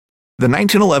The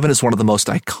 1911 is one of the most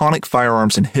iconic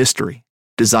firearms in history.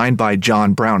 Designed by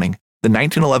John Browning, the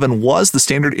 1911 was the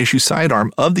standard issue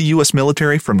sidearm of the U.S.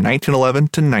 military from 1911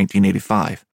 to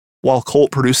 1985. While Colt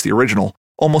produced the original,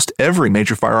 almost every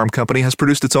major firearm company has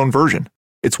produced its own version.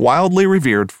 It's wildly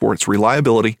revered for its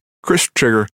reliability, crisp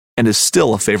trigger, and is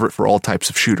still a favorite for all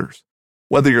types of shooters.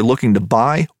 Whether you're looking to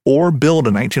buy or build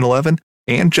a 1911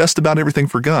 and just about everything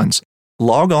for guns,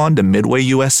 log on to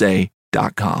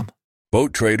MidwayUSA.com.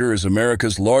 Boat Trader is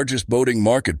America's largest boating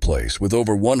marketplace with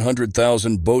over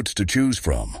 100,000 boats to choose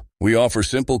from. We offer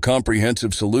simple,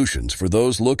 comprehensive solutions for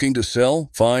those looking to sell,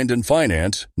 find, and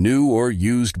finance new or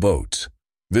used boats.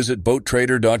 Visit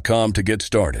BoatTrader.com to get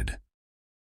started.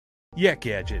 Yak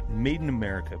Gadget, made in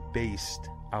America, based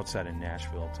outside of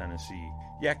Nashville, Tennessee.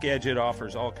 Yak Gadget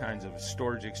offers all kinds of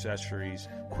storage accessories,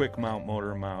 quick mount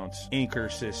motor mounts, anchor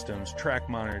systems, track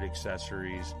mounted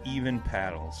accessories, even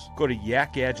paddles. Go to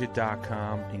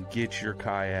yakgadget.com and get your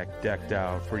kayak decked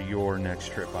out for your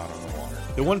next trip out on the water.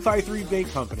 The 153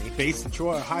 Bait Company, based in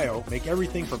Troy, Ohio, make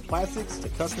everything from plastics to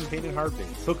custom painted hard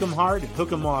baits. Hook 'em hard and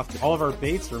hook 'em off. All of our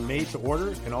baits are made to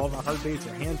order and all of our hard baits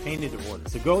are hand painted to order.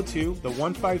 So go to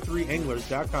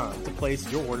the153anglers.com to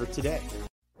place your order today.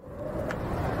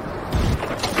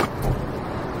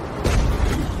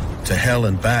 To hell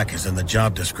and back is in the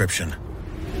job description.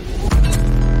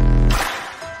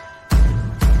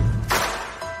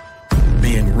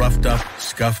 Being roughed up,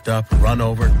 scuffed up, run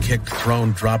over, kicked,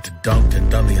 thrown, dropped, dunked, and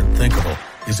done the unthinkable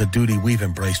is a duty we've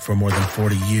embraced for more than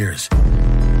 40 years.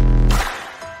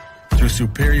 Through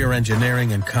superior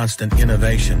engineering and constant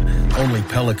innovation, only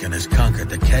Pelican has conquered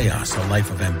the chaos a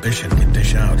life of ambition can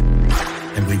dish out.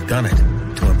 And we've done it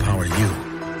to empower you.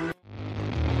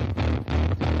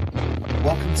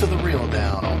 Welcome to The Reel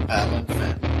Down on Paddle and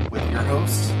Fin with your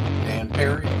hosts, Dan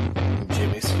Perry and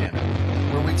Jimmy Skinner,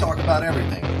 where we talk about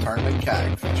everything tournament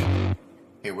kayak fishing.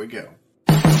 Here we go.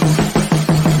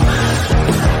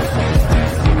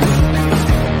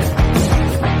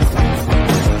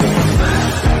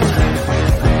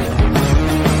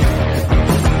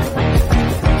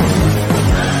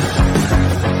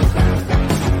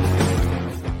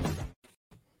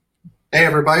 Hey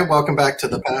everybody, welcome back to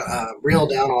the Reel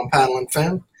Down on Paddle and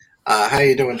Fin. How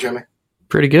you doing, Jimmy?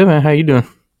 Pretty good, man. How you doing?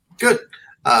 Good.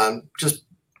 Just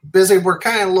busy. We're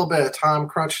kind of a little bit of time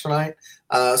crunch tonight.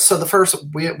 So the first,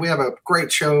 we have a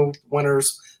great show,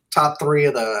 winners, top three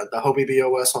of the Hobie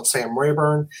BOS on Sam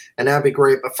Rayburn, and that'd be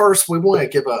great. But first, we want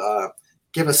to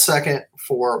give a second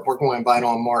for, we're going to invite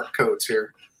on Mark Coates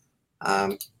here.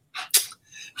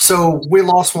 So we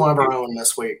lost one of our own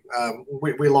this week.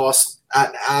 We lost,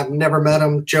 I've never met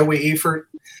him, Joey Eford.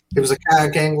 He was a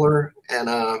kayak angler, and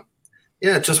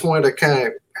just wanted to kind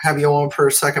of have you on for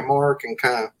a second, Mark, and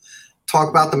kind of talk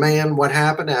about the man, what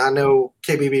happened. And I know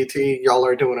KBBT, y'all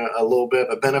are doing a little bit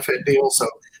of a benefit deal, so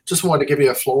just wanted to give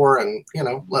you a floor and,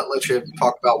 let you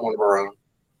talk about one of our own.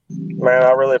 Man,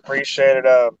 I really appreciate it.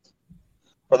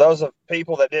 For those of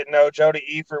people that didn't know, Jody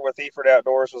Eford with Eford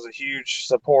Outdoors was a huge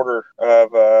supporter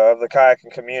of the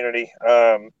kayaking community.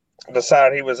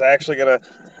 Decided he was actually going to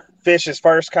fish his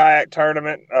first kayak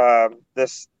tournament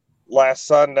this last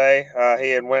Sunday.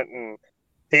 He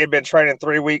had been training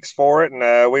 3 weeks for it,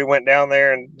 and we went down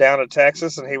to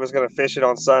Texas, and he was going to fish it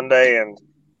on Sunday. And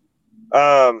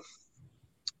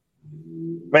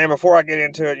man, before I get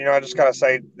into it, I just gotta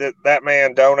say that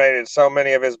man donated so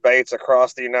many of his baits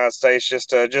across the United States.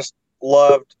 Just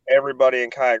loved everybody in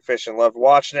kayak fishing, loved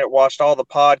watching it, watched all the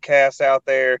podcasts out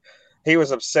there. He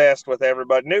was obsessed with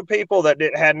everybody. Knew people that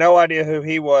had no idea who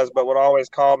he was, but would always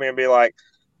call me and be like,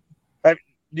 "Hey,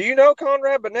 do you know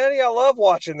Conrad Benetti? I love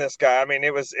watching this guy." I mean,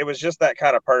 it was just that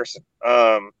kind of person.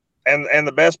 And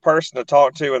the best person to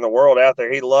talk to in the world out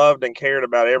there. He loved and cared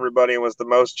about everybody and was the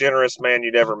most generous man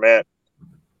you'd ever met.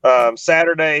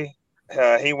 Saturday,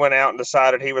 he went out and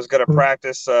decided he was going to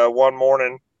practice one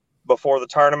morning before the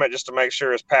tournament just to make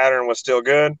sure his pattern was still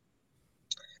good.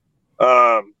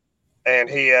 And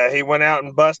he went out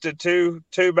and busted two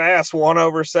bass, one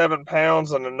over 7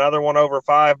 pounds and another one over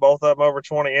 5, both of them over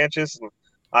 20 inches. And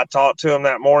I talked to him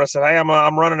that morning and said, "Hey,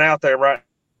 I'm running out there right."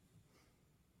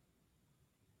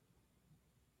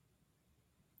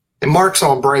 And Mark's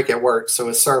on break at work, so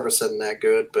his service isn't that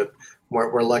good, but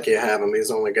we're lucky to have him. He's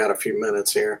only got a few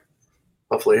minutes here.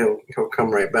 Hopefully he'll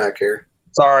come right back here.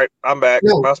 Sorry, I'm back.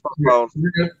 No, My phone.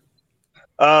 You're good.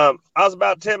 I was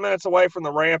about 10 minutes away from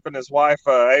the ramp, and his wife,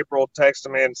 April,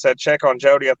 texted me and said, "Check on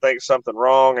Jody. I think something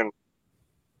wrong." And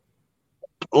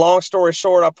long story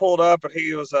short, I pulled up, and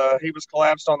he was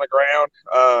collapsed on the ground.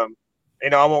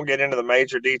 I won't get into the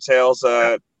major details,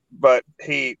 but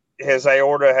his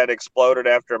aorta had exploded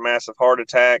after a massive heart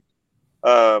attack.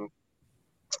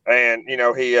 and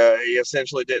he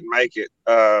essentially didn't make it.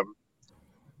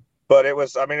 But it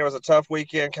was a tough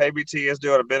weekend. KBT is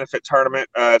doing a benefit tournament.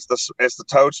 It's the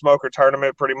Toad Smoker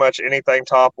tournament. Pretty much anything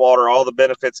top water, all the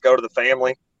benefits go to the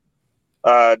family.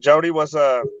 Jody was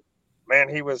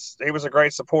he was a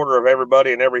great supporter of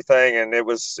everybody and everything, and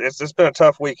it's just been a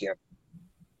tough weekend.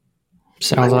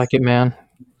 Sounds like it, man.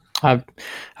 I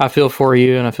feel for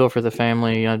you, and I feel for the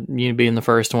family. You being the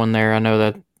first one there, I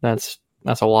know that's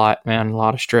a lot, man. A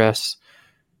lot of stress.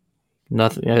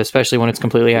 Nothing, especially when it's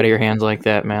completely out of your hands like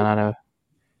that, man. I know.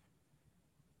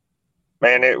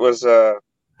 Man, it was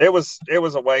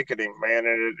awakening, man,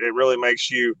 and it really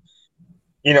makes you,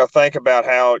 think about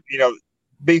how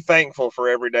be thankful for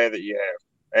every day that you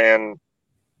have. And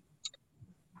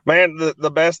man,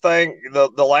 the best thing, the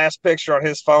last picture on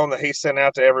his phone that he sent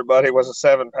out to everybody was a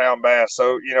 7-pound bass.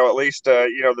 So at least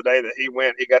the day that he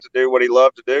went, he got to do what he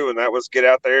loved to do, and that was get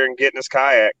out there and get in his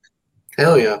kayak.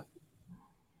 Hell yeah.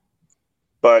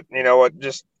 But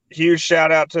just huge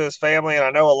shout out to his family. And I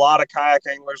know a lot of kayak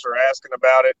anglers are asking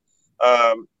about it.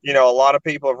 A lot of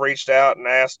people have reached out and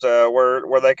asked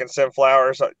where they can send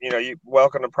flowers. You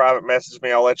welcome to private message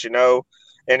me. I'll let you know.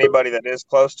 Anybody that is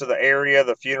close to the area,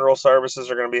 the funeral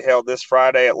services are going to be held this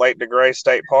Friday at Lake DeGray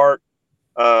State Park.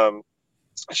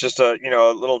 It's just a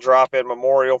little drop-in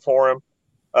memorial for him.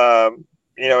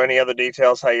 Any other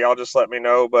details, hey, y'all just let me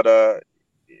know. But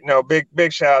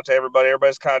big shout out to everybody.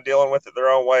 Everybody's kind of dealing with it their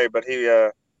own way, but he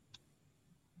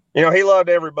loved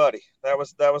everybody. That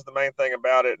was the main thing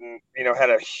about it, and had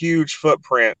a huge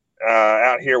footprint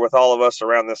out here with all of us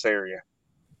around this area.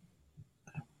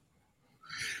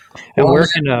 And where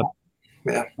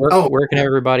can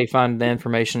everybody find the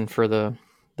information for the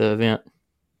event?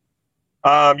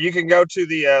 You can go to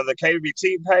the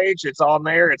KBT page. It's on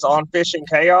there. It's on Fishing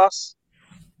Chaos.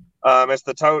 It's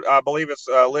the Toad. I believe it's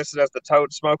listed as the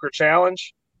Toad Smoker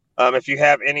Challenge. If you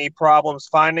have any problems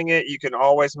finding it, you can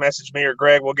always message me or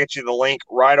Greg. We'll get you the link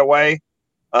right away.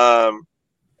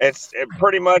 It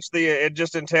pretty much it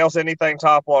just entails anything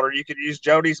topwater. You could use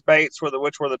Jody's baits,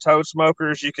 which were the Toad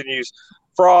Smokers. You can use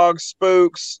frogs,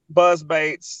 spooks, buzz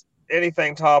baits,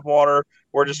 anything topwater.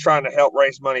 We're just trying to help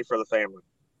raise money for the family.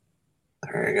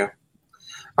 There you go.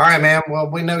 All right, man. Well,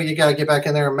 we know you got to get back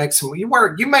in there and make some. You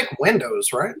make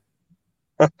windows, right?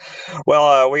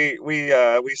 Well, we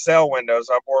sell windows.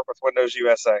 I've worked with Windows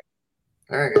USA.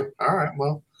 There you go. All right.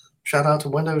 Well, shout out to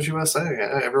Windows USA.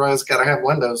 Everybody's got to have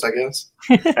windows, I guess.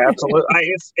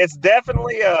 Absolutely. It's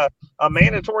definitely a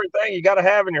mandatory thing you got to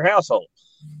have in your household.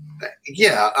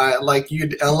 Yeah, unless you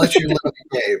live in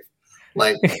a cave,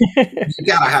 you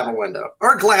got to have a window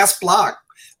or a glass block.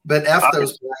 But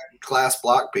those glass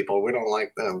block people, we don't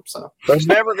like them. So there's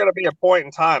never going to be a point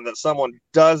in time that someone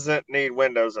doesn't need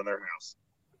windows in their house.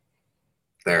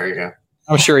 There you go.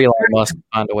 I'm sure Elon Musk will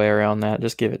find a way around that.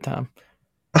 Just give it time.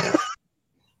 Yeah.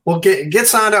 Well, get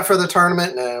signed up for the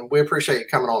tournament, and we appreciate you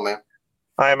coming on, man.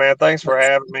 Hi, man. Thanks for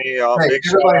having me. Big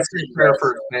everybody take care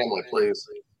for his family, please.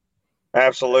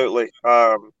 Absolutely.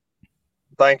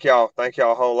 Thank y'all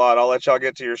a whole lot. I'll let y'all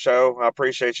get to your show. I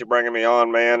appreciate you bringing me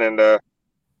on, man. And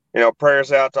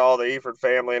prayers out to all the Eford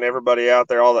family and everybody out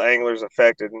there, all the anglers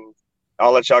affected. And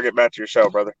I'll let y'all get back to your show,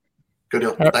 brother. Good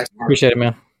deal. Right. Thanks, appreciate it,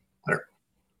 man.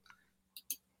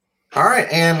 All right,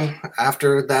 and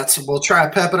after that, we'll try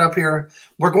to pep it up here.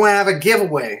 We're going to have a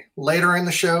giveaway later in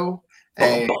the show.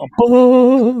 I don't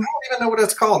even know what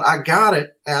it's called. I got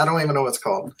it. I don't even know what it's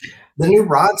called. The new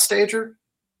rod stager?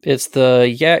 It's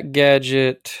the Yak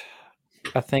Gadget.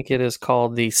 I think it is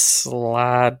called the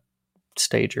Slide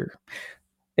Stager.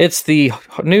 It's the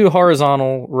new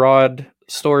horizontal rod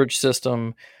storage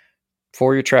system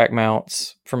for your track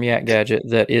mounts from Yak Gadget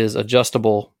that is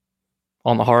adjustable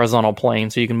on the horizontal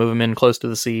plane, so you can move them in close to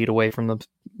the seat, away from the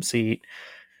seat.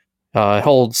 It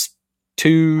holds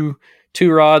two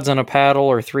rods and a paddle,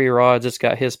 or 3 rods. It's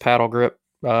got his paddle grip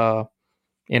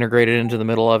integrated into the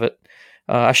middle of it.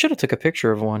 I should have took a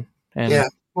picture of one. Yeah,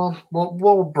 well,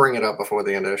 we'll bring it up before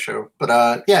the end of the show.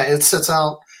 But it sits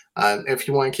out. If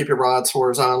you want to keep your rods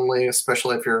horizontally,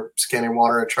 especially if you're scanning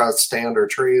water and try to stay under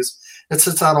trees, it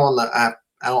sits out on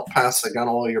out past the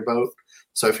gunnel of your boat.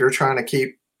 So if you're trying to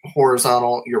keep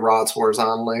your rods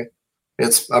horizontally,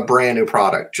 it's a brand new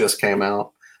product, just came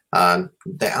out. I'm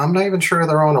not even sure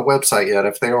they're on a website yet.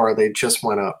 If they are, they just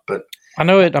went up. But I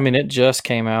know it. I mean, it just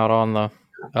came out on the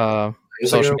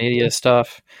social media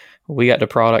stuff. We got to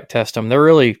product test them.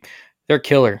 They're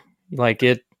killer.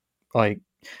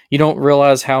 You don't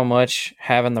realize how much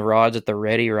having the rods at the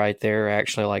ready right there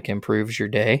actually improves your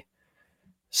day.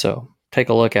 So take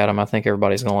a look at them. I think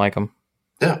everybody's gonna like them.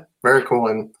 Yeah, very cool.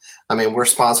 And I mean, we're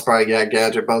sponsored by Yak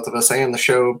Gadget, both of us, and the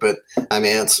show. But I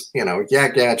mean, it's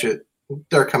Yak Gadget.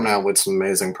 They're coming out with some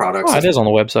amazing products. Oh, it is on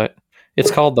the website.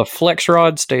 It's called the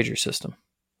FlexRod Stager System.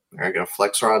 There you go,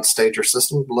 FlexRod Stager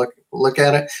System. Look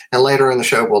at it, and later in the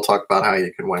show we'll talk about how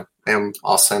you can win, and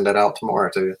I'll send it out tomorrow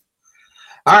to you.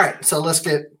 All right, so let's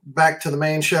get back to the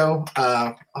main show.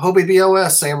 Hobie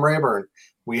BOS, Sam Rayburn.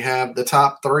 We have the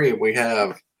top three. We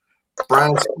have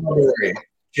Brian Strawberry,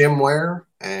 Jim Ware,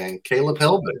 and Caleb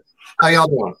Hellman. How y'all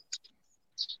doing?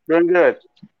 Doing good.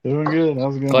 Doing good.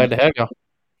 How's it going? Glad to have y'all.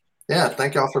 Yeah,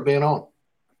 thank y'all for being on.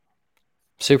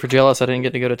 Super jealous I didn't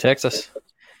get to go to Texas.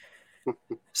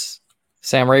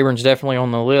 Sam Rayburn's definitely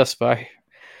on the list, but I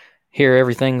hear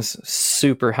everything's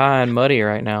super high and muddy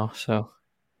right now. So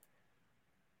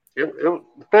the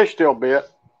fish still bit.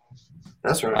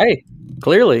 That's right. Hey,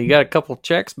 clearly you got a couple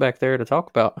checks back there to talk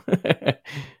about.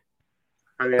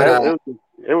 I mean,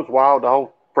 it was wild the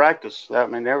whole practice. I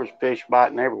mean, there was fish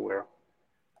biting everywhere.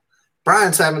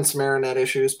 Brian's having some internet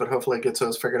issues, but hopefully it gets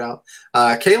those figured out.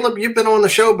 Caleb, you've been on the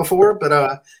show before,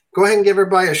 but go ahead and give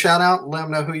everybody a shout out and let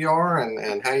them know who you are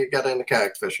and how you got into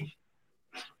kayak fishing.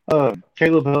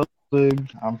 Caleb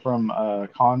Helbig. I'm from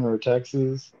Conroe,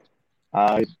 Texas.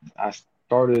 I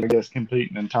started, I guess,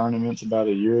 competing in tournaments about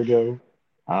a year ago.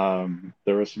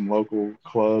 There were some local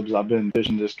clubs. I've been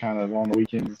fishing just kind of on the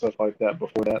weekends and stuff like that.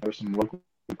 Before that, there's some local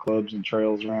clubs and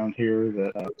trails around here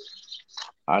that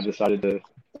I decided to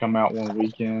come out one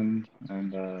weekend,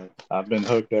 and I've been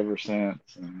hooked ever since,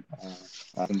 and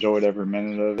I've enjoyed every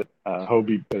minute of it.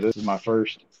 Hobie, this is my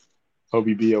first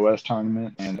Hobie BOS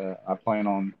tournament, and I plan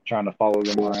on trying to follow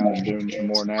them around and doing some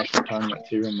more national tournaments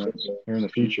here in the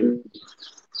future.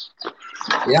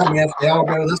 Yeah, man, if they all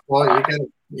go this way,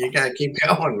 you gotta keep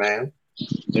going, man.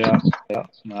 Yeah.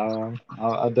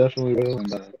 I definitely will,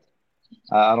 and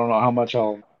I don't know how much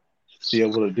I'll be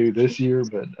able to do this year,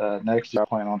 but next year I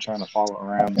plan on trying to follow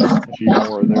around a few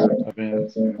more of their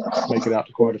events and make it out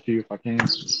to quite a few if I can.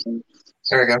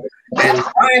 There we go. And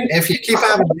Brian, if you keep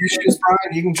having issues,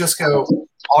 Brian, you can just go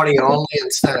audio only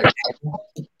instead of camera.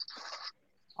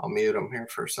 I'll mute him here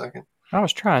for a second. I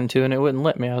was trying to, and it wouldn't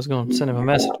let me. I was going to send him a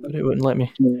message, but it wouldn't let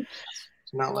me.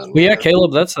 Not letting Well, me yeah, go.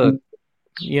 Caleb, that's for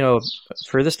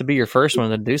this to be your first one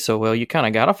to do so well, you kind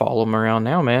of got to follow them around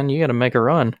now, man. You got to make a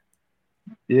run.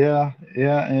 Yeah,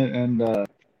 and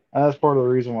that's part of the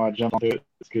reason why I jumped into it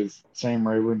is because Sam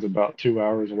Rayburn's about 2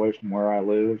 hours away from where I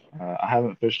live. I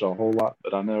haven't fished a whole lot,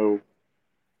 but I know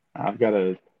I've got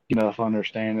enough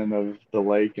understanding of the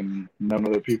lake and knowing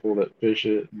other people that fish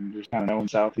it, and just kind of knowing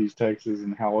Southeast Texas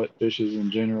and how it fishes in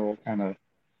general. Kind of,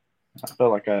 I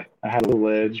felt like I had a little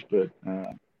edge, but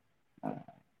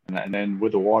and then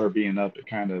with the water being up, it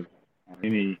kind of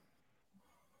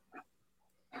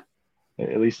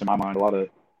at least in my mind, a lot of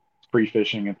free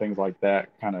fishing and things like that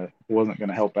kind of wasn't going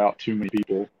to help out too many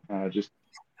people, just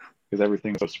because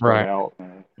everything's so spread out.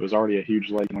 It was already a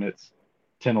huge lake. When it's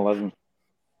 10, 11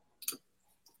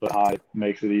 foot high, it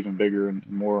makes it even bigger and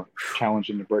more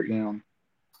challenging to break down.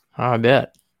 I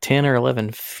bet 10 or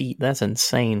 11 feet. That's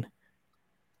insane.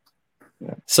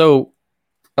 Yeah. So,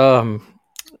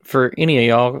 for any of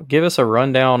y'all, give us a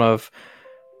rundown of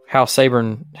how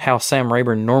Sam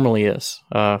Rayburn normally is.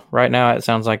 Right now, it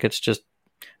sounds like it's just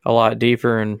a lot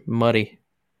deeper and muddy.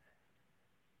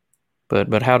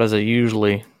 But how does it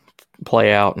usually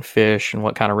play out and fish, and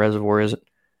what kind of reservoir is it?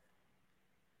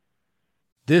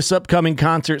 This upcoming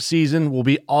concert season will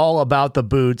be all about the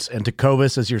boots, and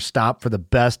Tecovas is your stop for the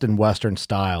best in Western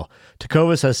style.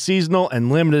 Tecovas has seasonal and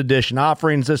limited edition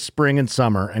offerings this spring and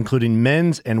summer, including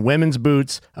men's and women's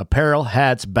boots, apparel,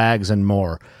 hats, bags, and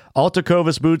more. All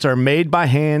Tecovas boots are made by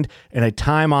hand in a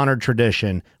time-honored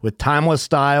tradition with timeless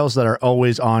styles that are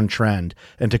always on trend.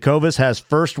 And Tecovas has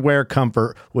first wear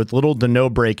comfort with little to no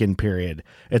break-in period.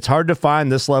 It's hard to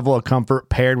find this level of comfort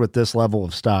paired with this level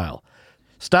of style.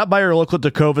 Stop by your local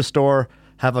Tecovas store,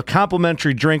 have a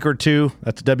complimentary drink or two,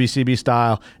 that's WCB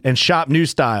style, and shop new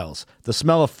styles. The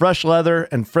smell of fresh leather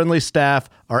and friendly staff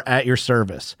are at your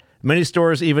service. Many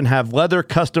stores even have leather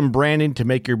custom branding to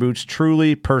make your boots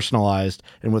truly personalized.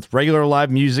 And with regular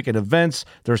live music and events,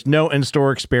 there's no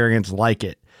in-store experience like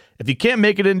it. If you can't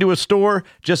make it into a store,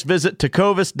 just visit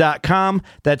tecovas.com.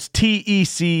 That's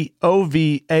TECOVAS.com.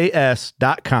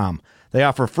 They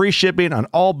offer free shipping on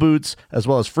all boots, as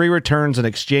well as free returns and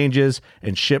exchanges,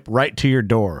 and ship right to your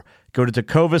door. Go to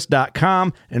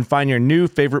tecovas.com and find your new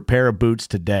favorite pair of boots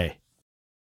today.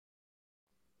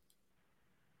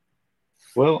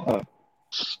 Well,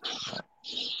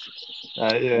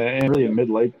 Yeah, and really in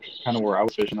mid-lake, kind of where I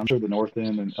was fishing. I'm sure the north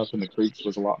end and up in the creeks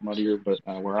was a lot muddier, but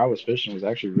where I was fishing was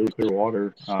actually really clear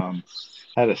water.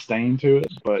 Had a stain to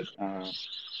it, but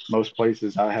most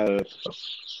places I had a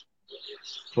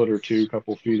foot or two,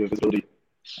 couple feet of visibility,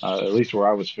 at least where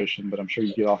I was fishing. But I'm sure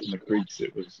you get off in the creeks,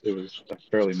 it was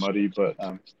fairly muddy. But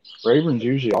Rayburn's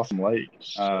usually an awesome lake.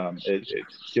 It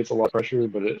gets a lot of pressure,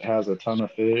 but it has a ton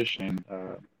of fish and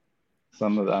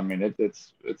some of the, I mean,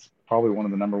 it's probably one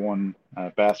of the number one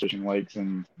bass fishing lakes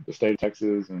in the state of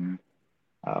Texas, and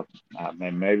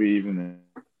maybe even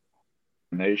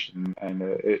the nation. And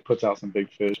it puts out some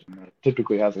big fish, and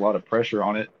typically has a lot of pressure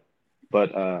on it.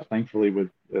 But thankfully, with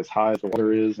as high as the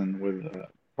water is, and with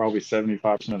probably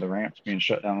 75% of the ramps being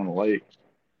shut down on the lake,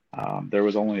 there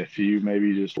was only a few,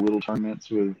 maybe just little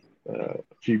tournaments with a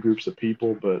few groups of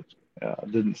people, but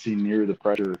didn't see near the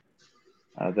pressure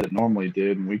that it normally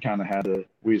did. And we as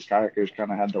kayakers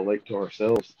kind of had the lake to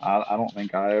ourselves. I don't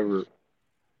think I ever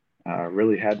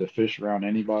really had to fish around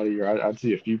anybody, or I'd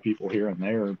see a few people here and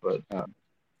there, but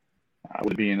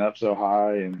with being up so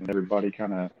high and everybody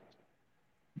kind of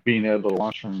being able to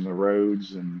launch from the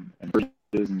roads and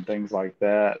bridges and things like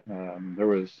that, there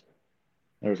was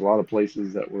a lot of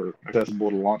places that were accessible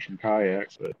to launch from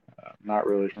kayaks, but not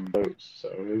really from boats. So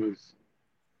it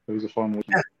was a fun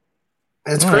weekend.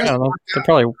 It's crazy. Yeah, that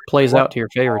probably plays out to your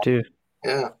favor too.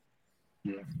 Yeah.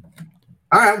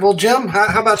 All right. Well, Jim,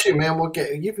 how about you, man?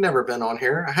 You've never been on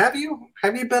here, have you?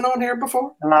 Have you been on here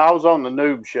before? No, I was on the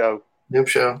Noob Show. Noob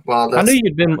Show. Well, I knew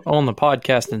you'd been on the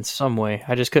podcast in some way.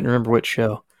 I just couldn't remember which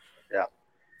show.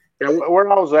 Yeah.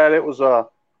 Where I was at, it was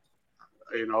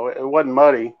it wasn't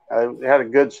muddy. It had a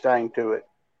good stain to it.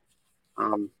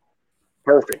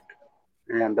 Perfect.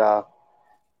 And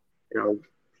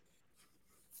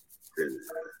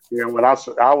when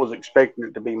I was expecting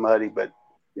it to be muddy, but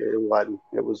it wasn't.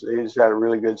 It just had a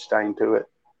really good stain to it.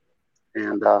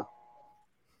 And the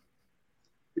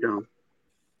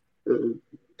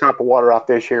type of water I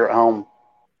fish here at home.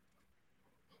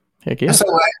 Heck yeah. So,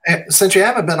 since you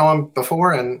haven't been on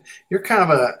before, and you're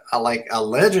kind of a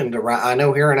legend around, I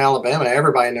know here in Alabama,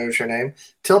 everybody knows your name.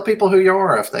 Tell people who you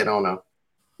are if they don't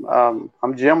know.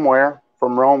 I'm Jim Ware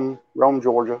from Rome,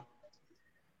 Georgia,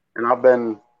 and I've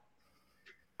been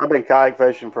kayak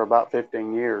fishing for about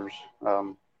 15 years.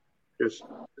 Just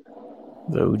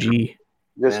the OG.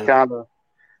 Just kind of,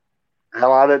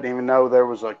 hell, I didn't even know there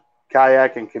was a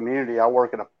kayaking community. I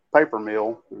work at a paper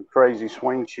mill, crazy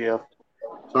swing shift.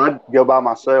 So I'd go by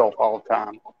myself all the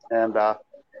time, and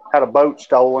had a boat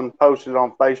stolen, posted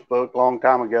on Facebook a long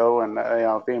time ago, and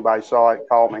if anybody saw it,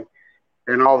 called me.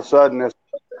 And all of a sudden, this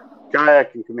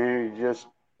kayaking community just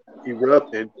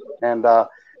erupted, and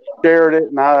shared it,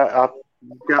 and I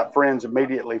got friends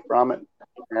immediately from it,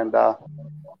 and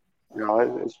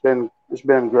it's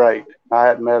been great. I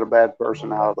hadn't met a bad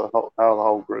person out of the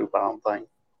whole group, I don't think.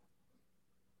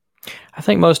 I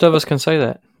think most of us can say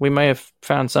that. We may have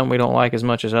found some we don't like as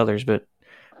much as others, but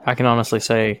I can honestly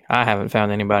say I haven't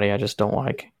found anybody I just don't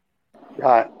like.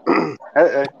 Right.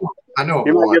 I know.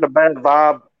 You might get a bad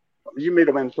vibe. You meet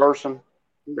them in person,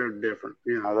 they're different.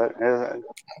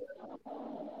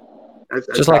 That's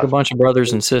just like a bunch of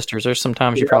brothers and sisters. There's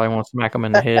sometimes you probably want to smack them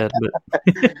in the head, but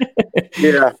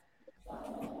yeah.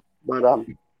 But I've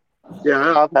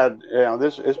had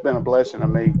this. It's been a blessing to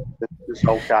me. This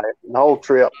whole kayak, the whole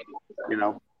trip.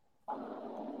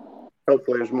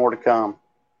 Hopefully there's more to come.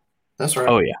 That's right.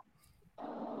 Oh yeah.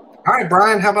 All right,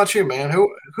 Brian. How about you, man?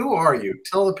 Who are you?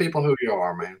 Tell the people who you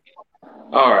are, man.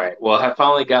 All right. Well, I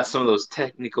finally got some of those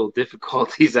technical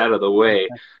difficulties out of the way.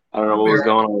 I don't know what was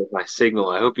going on with my signal.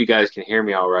 I hope you guys can hear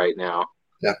me all right now.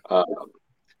 Yeah.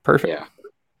 Perfect. Yeah.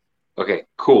 Okay,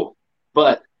 cool.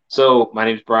 So my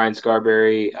name is Brian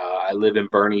Scarberry. I live in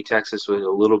Bernie, Texas, a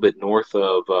little bit north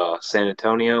of San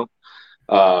Antonio.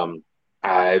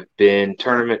 I've been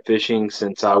tournament fishing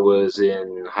since I was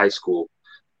in high school,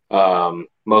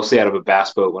 mostly out of a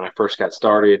bass boat when I first got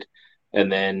started.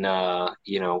 And then,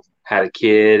 had a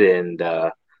kid and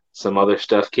some other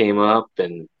stuff came up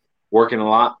and working a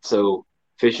lot. So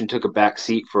fishing took a back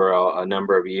seat for a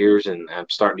number of years, and I'm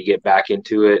starting to get back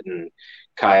into it. And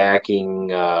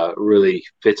kayaking really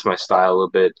fits my style a little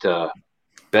bit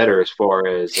better as far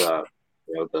as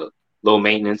the low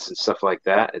maintenance and stuff like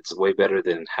that. It's way better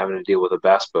than having to deal with a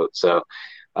bass boat. So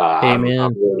I'm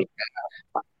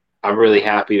really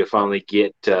happy to finally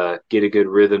get a good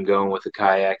rhythm going with the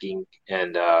kayaking.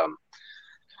 And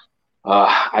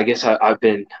I guess I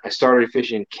started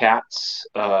fishing cats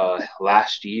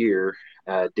last year.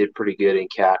 Did pretty good in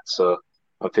cats, so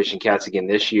I'm fishing cats again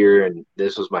this year, and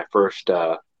this was my first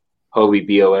Hobie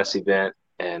BOS event,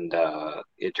 and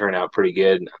it turned out pretty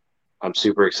good. I'm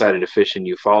super excited to fish in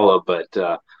Eufaula,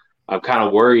 but I'm kind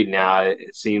of worried now.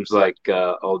 It seems like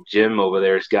old Jim over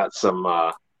there's got some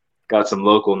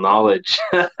local knowledge,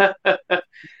 a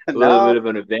little bit of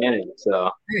an advantage.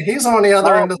 So he's on the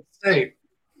other end of the state.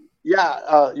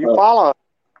 Yeah, Eufaula.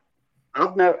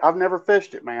 I've never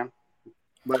fished it, man.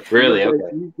 But really,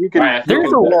 okay. You can. Right,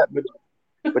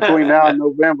 between now and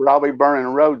November, I'll be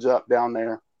burning roads up down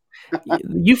there.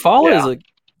 Eufaula is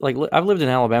like I've lived in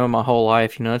Alabama my whole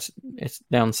life. You know, it's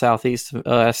down southeast of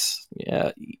us.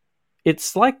 Yeah,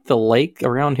 it's like the lake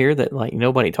around here that like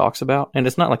nobody talks about, and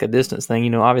it's not like a distance thing. You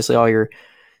know, obviously all your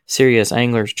serious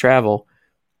anglers travel,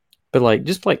 but like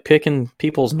just like picking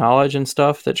people's knowledge and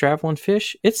stuff that travel and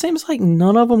fish, it seems like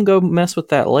none of them go mess with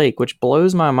that lake, which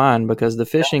blows my mind because the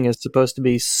fishing is supposed to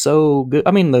be so good.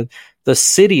 I mean, the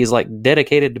city is like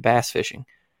dedicated to bass fishing.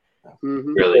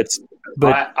 Mm-hmm. Really,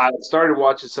 but I started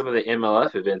watching some of the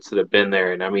MLF events that have been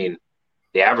there, and I mean,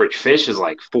 the average fish is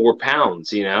like 4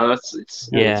 pounds. You know, it's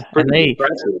pretty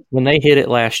impressive. When they hit it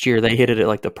last year, they hit it at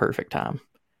like the perfect time.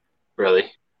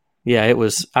 Really. Yeah, it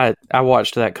was. I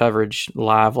watched that coverage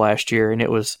live last year, and it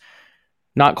was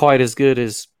not quite as good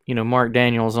as Mark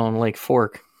Daniels on Lake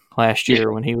Fork last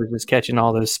year when he was just catching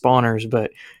all those spawners.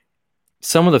 But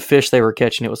some of the fish they were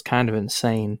catching, it was kind of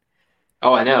insane.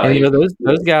 Oh, I know. And,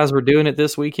 those guys were doing it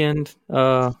this weekend.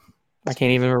 I can't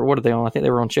even remember what are they on. I think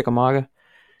they were on Chickamauga.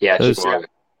 Yeah, Chickamauga.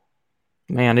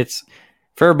 Man, it's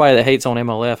for everybody that hates on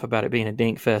MLF about it being a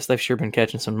dink fest. They've sure been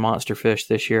catching some monster fish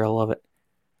this year. I love it.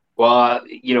 Well,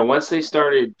 once they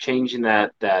started changing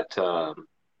that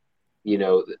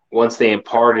once they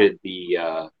imparted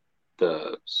the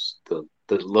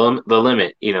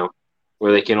limit,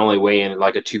 where they can only weigh in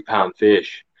like a 2-pound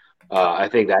fish, I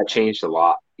think that changed a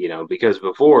lot, because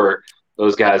before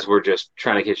those guys were just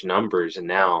trying to catch numbers, and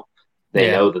now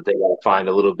they know that they got to find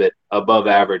a little bit above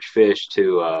average fish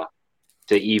to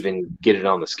even get it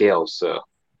on the scales. So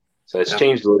it's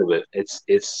changed a little bit.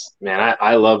 It's man,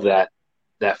 I love that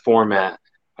format.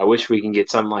 I wish we can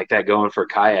get something like that going for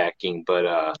kayaking,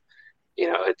 but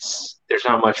there's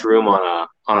not much room on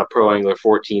a Pro Angler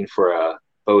 14 for a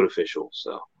boat official.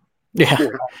 So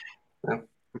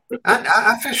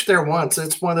I fished there once.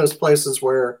 It's one of those places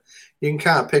where you can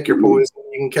kind of pick your poison.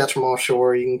 You can catch them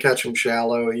offshore. You can catch them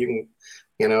shallow. You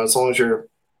can, as long as you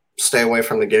stay away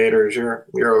from the gators, you're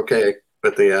okay.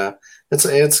 But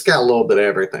it's got a little bit of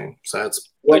everything. So that's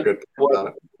the good part about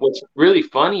it. What's really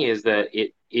funny is that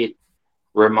it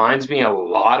reminds me a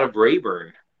lot of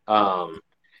Rayburn.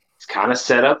 It's kind of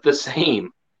set up the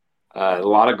same. A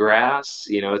lot of grass.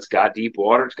 It's got deep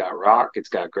water. It's got rock. It's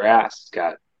got grass. It's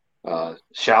got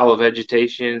shallow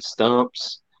vegetation,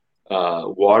 stumps.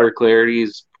 Water clarity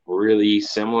is really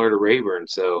similar to Rayburn.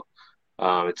 So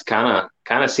it's kind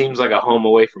of seems like a home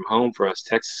away from home for us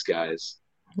Texas guys.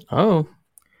 Oh,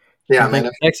 yeah, I think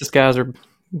the Texas guys are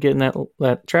getting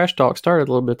that trash talk started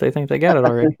a little bit. They think they got it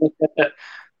already.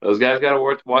 Those guys got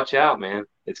to watch out, man.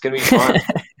 It's gonna be fun.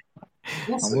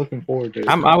 I'm looking forward to it.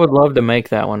 I would love to make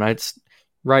that one.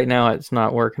 Right now it's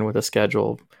not working with a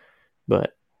schedule,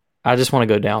 but I just want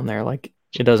to go down there. Like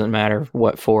it doesn't matter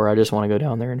what for. I just want to go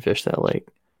down there and fish that lake.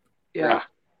 Yeah,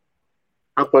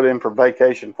 I put in for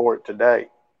vacation for it today.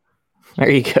 There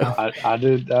you go. I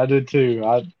did too.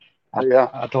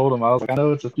 I told him, I was like, I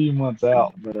know it's a few months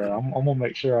out, but I'm gonna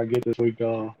make sure I get this week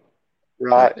off.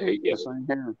 Right. There you go. Same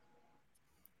here.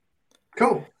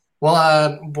 Cool.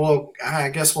 Well, I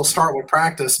guess we'll start with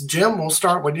practice. Jim, we'll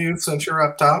start with you since you're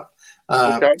up top.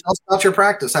 Okay. Tell us about your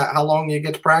practice. How long you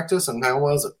get to practice, and how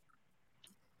was it?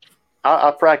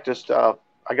 I practiced. I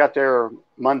got there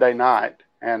Monday night,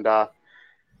 and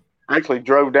actually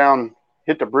drove down,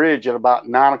 hit the bridge at about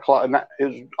 9 o'clock. And it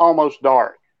was almost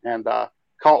dark, and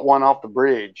caught one off the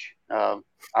bridge. I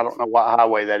don't know what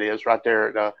highway that is, right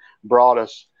there at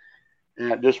Broadus,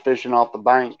 and just fishing off the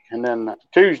bank. And then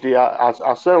Tuesday, I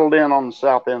settled in on the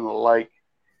south end of the lake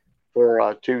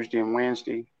for Tuesday and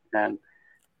Wednesday. And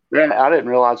then I didn't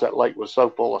realize that lake was so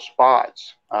full of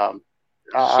spots.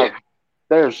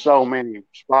 There's so many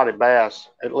spotted bass,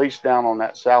 at least down on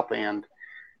that south end.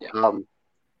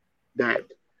 But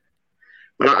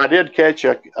I did catch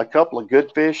a couple of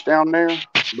good fish down there,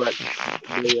 but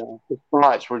the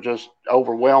spots were just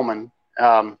overwhelming.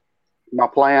 My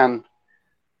plan,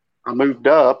 I moved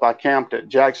up. I camped at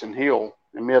Jackson Hill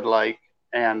in Mid Lake,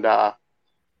 and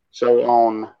so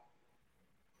on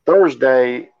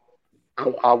Thursday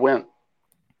I went,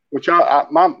 which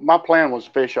my plan was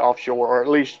to fish offshore, or at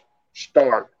least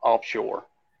start offshore,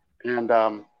 and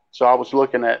so I was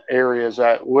looking at areas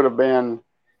that would have been,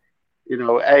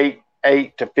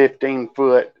 8 to 15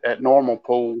 foot at normal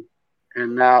pool,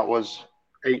 and now it was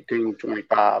 18,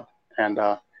 25. And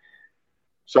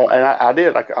I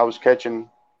did. I was catching,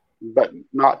 but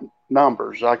not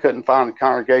numbers. I couldn't find a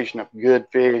congregation of good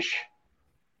fish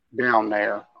down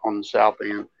there on the south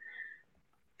end.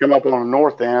 Come up on the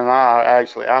north end, I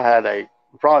had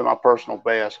probably my personal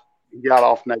best. Got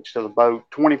off next to the boat,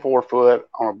 24 foot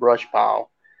on a brush pile,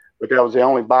 but that was the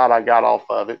only bite I got off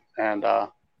of it, and that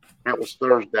was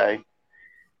Thursday.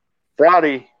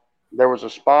 Friday, there was a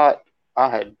spot I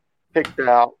had picked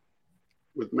out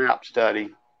with map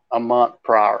study a month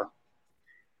prior,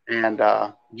 and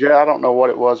Jay, I don't know what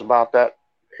it was about that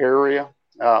area.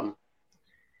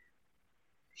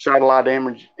 Satellite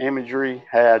imagery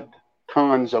had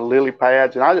tons of lily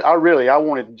pads, and I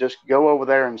wanted to just go over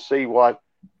there and see what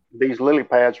these lily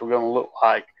pads were going to look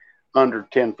like under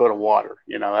 10 foot of water.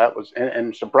 You know, that was,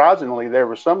 and surprisingly, there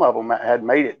were some of them that had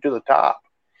made it to the top.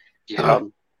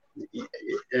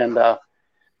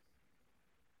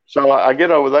 So I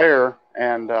get over there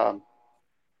and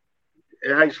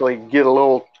actually get a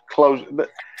little close. But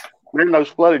then those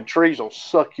flooded trees will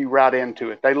suck you right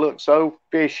into it. They look so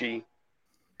fishy,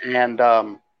 and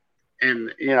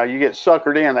you know, you get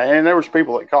suckered in. And there was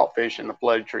people that caught fish in the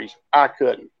flooded trees. I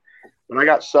couldn't. But I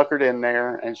got suckered in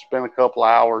there and spent a couple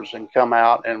hours and come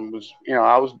out and was, you know,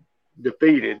 I was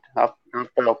defeated. I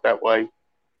felt that way.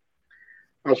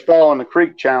 I was following the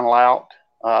creek channel out.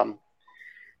 And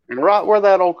right where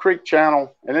that old creek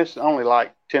channel, and it's only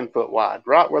like 10 foot wide,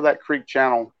 right where that creek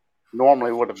channel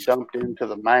normally would have dumped into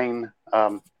the main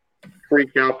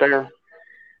creek out there,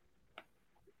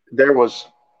 there was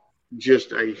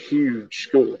just a huge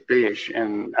school of fish.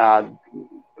 And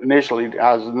initially,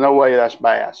 I was, no way that's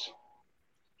bass.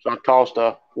 So I tossed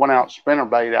a 1 ounce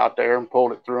spinnerbait out there and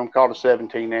pulled it through them, caught a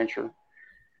 17-incher.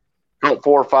 Caught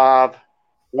 4 or 5.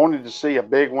 Wanted to see a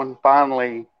big one.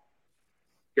 Finally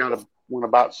got one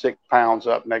about 6 pounds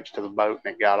up next to the boat,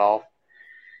 and it got off.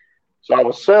 So I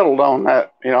was settled on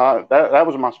that. You know, that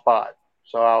was my spot.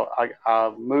 So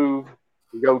I moved,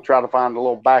 go try to find a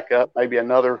little backup, maybe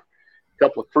another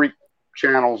couple of creek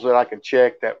channels that I could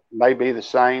check that may be the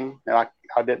same. And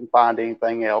I didn't find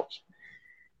anything else.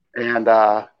 And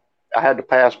I had to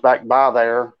pass back by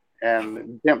there,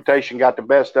 and temptation got the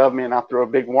best of me, and I threw a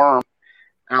big worm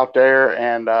out there,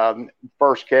 and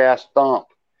first cast, thump.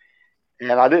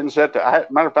 And I didn't set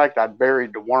matter of fact, I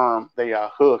buried the worm,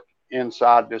 the hook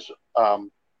inside this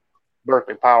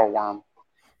Berkley power worm.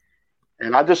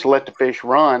 And I just let the fish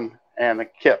run, and I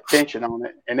kept pinching on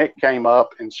it, and it came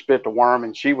up and spit the worm,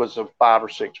 and she was a 5 or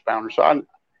 6 pounder. So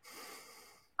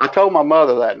I told my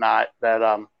mother that night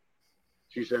that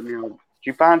she said, you know, did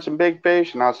you find some big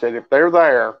fish? And I said, if they're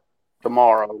there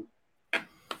tomorrow,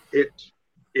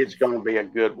 it's going to be a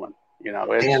good one. You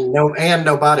know, and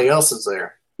nobody else is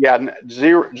there. Yeah,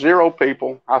 zero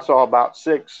people. I saw about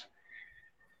six,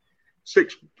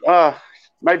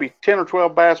 maybe 10 or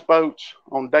 12 bass boats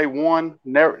on day one.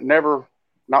 Never,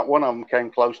 not one of them came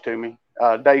close to me.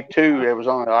 Day two, there was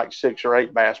only like 6 or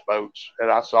 8 bass boats that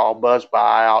I saw buzz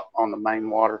by out on the main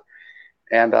water.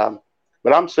 And,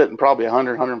 but I'm sitting probably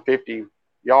 100, 150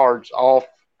 yards off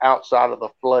outside of the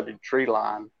flooded tree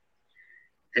line.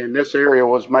 And this area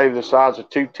was maybe the size of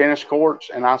 2 tennis courts.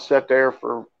 And I sat there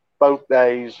for both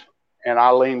days, and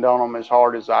I leaned on them as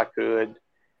hard as I could,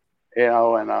 you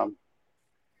know. And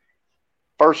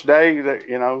first day that,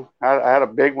 you know, I had a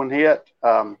big one hit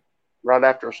right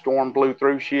after a storm blew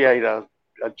through. She ate a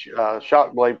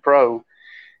Shock Blade Pro.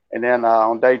 And then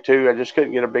on day 2, I just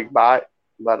couldn't get a big bite,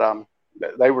 but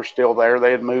they were still there.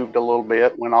 They had moved a little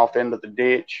bit, went off into the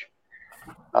ditch.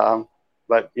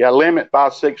 But yeah, limit by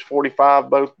 6:45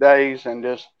 both days, and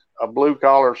just a blue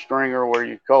collar stringer where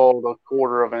you called a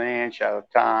 1/4 of an inch at a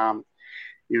time,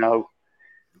 you know,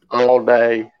 all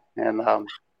day. And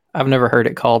I've never heard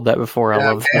it called that before. I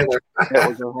love that.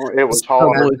 It was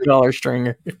hard. Blue collar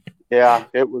stringer. Yeah,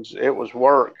 it was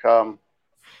work. You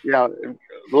know,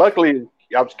 luckily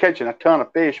I was catching a ton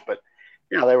of fish, but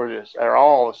you know, they're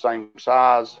all the same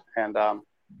size. And and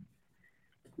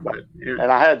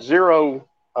I had 0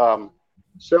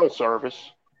 cell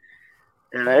service,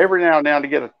 and every now and then to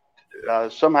get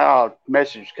somehow a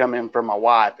message come in from my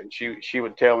wife, and she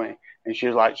would tell me, and she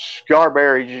was like,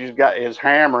 Scarberry is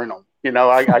hammering them. You know,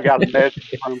 I got a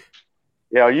message from,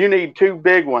 you know, you need 2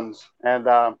 big ones. And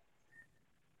I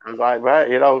was like, well,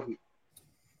 you know,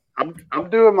 I'm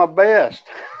doing my best.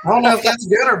 I don't know if that's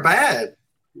good or bad.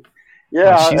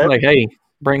 Yeah. She's like, hey,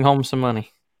 bring home some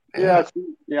money. Yeah.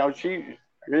 You know,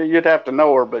 you'd have to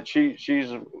know her, but she's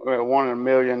 1 in a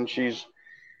million. She's,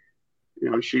 you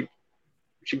know, she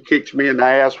kicks me in the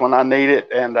ass when I need it,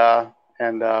 and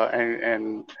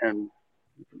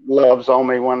loves on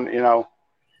me when, you know,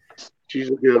 she's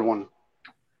a good one.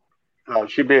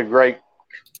 She'd be a great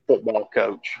football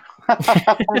coach.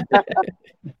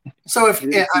 So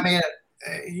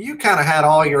you kind of had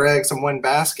all your eggs in one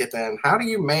basket then. How do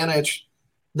you manage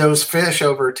those fish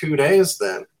over 2 days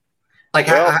then? Like,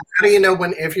 how do you know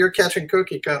if you're catching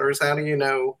cookie cutters, how do you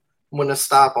know when to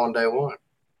stop on day one?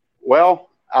 Well,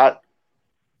 on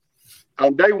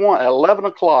day one at 11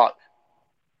 o'clock,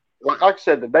 like I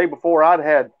said, the day before I'd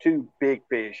had 2 big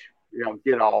fish,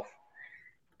 get off.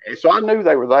 And so I knew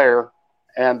they were there.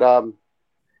 And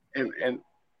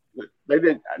they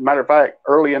did. Matter of fact,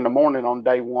 early in the morning on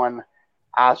day one,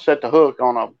 I set the hook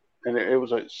on and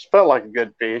it felt like a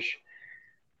good fish,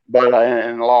 but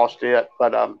and lost it.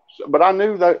 But I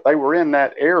knew that they were in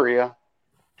that area.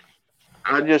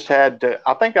 I just had to.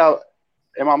 I think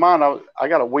in my mind, I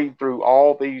got to weed through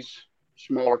all these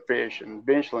smaller fish, and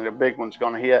eventually the big one's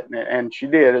going to hit. And she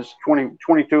did. It's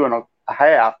 22 and a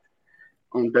half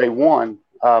on day one.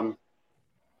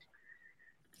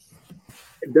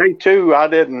 Day two, I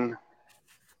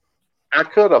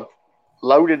could have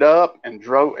loaded up and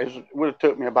drove. It would have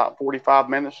took me about 45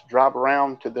 minutes to drive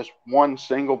around to this one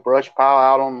single brush pile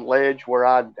out on the ledge where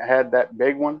I had that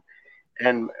big one.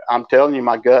 And I'm telling you,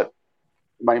 my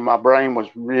brain was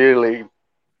really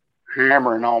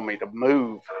hammering on me to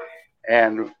move.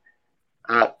 And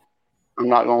I'm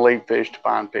not going to leave fish to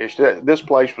find fish. This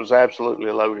place was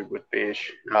absolutely loaded with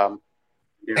fish. And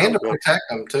to protect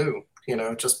them too,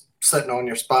 just sitting on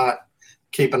your spot,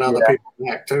 keeping other people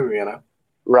back too,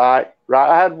 Right.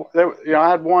 I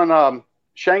had one.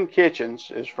 Shane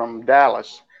Kitchens is from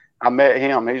Dallas. I met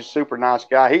him. He's a super nice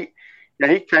guy.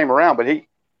 He came around, but he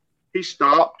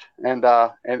stopped and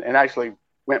actually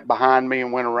went behind me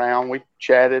and went around. We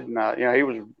chatted, and he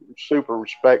was super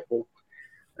respectful.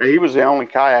 He was the only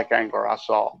kayak angler I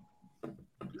saw.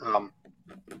 I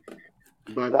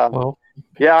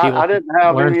didn't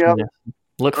have any other.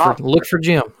 Look for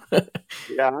Jim.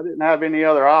 Yeah, I didn't have any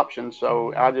other options,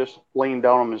 so I just leaned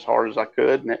on them as hard as I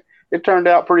could, and it turned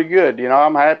out pretty good.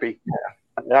 I'm happy.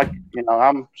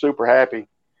 I'm super happy,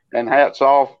 and hats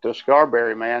off to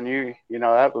Scarberry, man.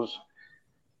 That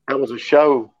was a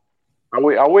show. I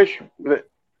wish that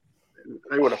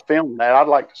they would have filmed that. I'd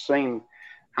like to see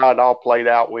how it all played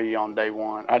out with you on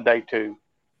day two.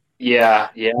 Yeah.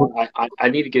 I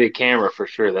need to get a camera for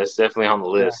sure. That's definitely on the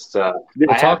list. I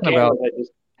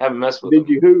just haven't messed with Did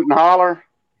you hoot and holler?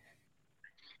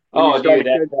 Oh, dude,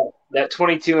 that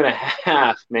 22 and a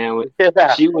half, man.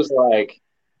 Yeah. She was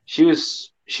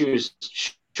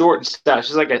short and stout.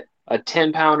 She's like a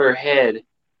 10-pounder head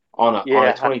on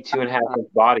a 22 and a half inch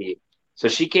body. So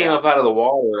she came up out of the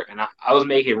water, and I was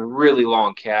making really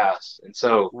long casts. And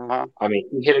so, he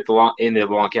hit it in the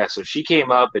long cast. So she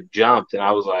came up and jumped, and I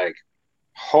was like,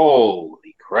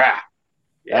 holy crap.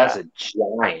 That's a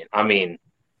giant.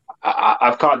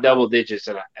 I've caught double digits,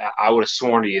 and I would have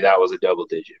sworn to you that was a double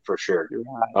digit for sure.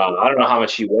 I don't know how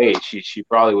much she weighed. She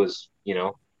probably was,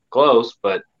 close,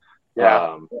 but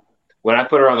when I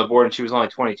put her on the board and she was only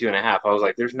 22 and a half, I was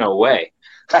like, there's no way.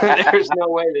 There's no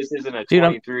way this isn't a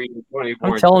 23, 24.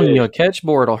 I'm telling you, a catch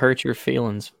board will hurt your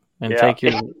feelings and take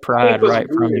your pride right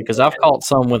from you. Because I've caught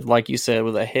some with, like you said,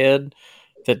 with a head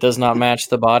that does not match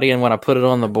the body. And when I put it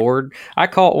on the board, I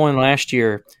caught one last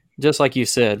year, just like you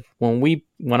said.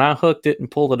 When I hooked it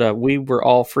and pulled it up, we were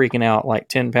all freaking out, like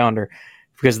 10-pounder.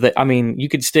 Because, you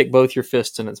could stick both your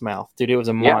fists in its mouth. Dude, it was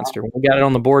a monster. When we got it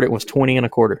on the board, it was 20 and a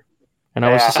quarter. And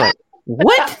I was just like,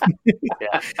 what?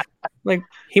 Like,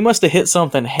 he must have hit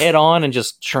something head on and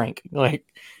just shrank. Like,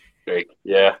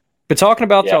 yeah. But talking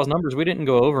about y'all's numbers, we didn't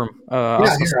go over them. I'll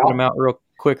just put them out real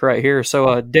quick right here.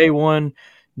 So, day one,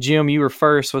 Jim, you were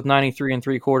first with 93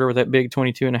 3/4 with that big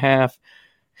 22 and a half.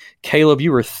 Caleb,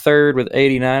 you were third with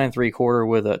 89 3/4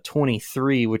 with a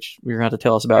 23, which you're going to have to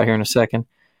tell us about here in a second.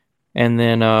 And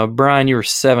then Brian, you were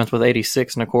seventh with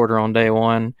 86 1/4 on day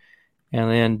one. And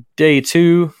then day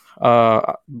two,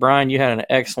 Brian, you had an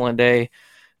excellent day.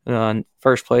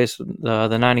 First place,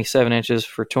 the 97 inches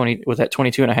for 20 with that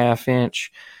 22 and a half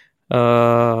inch.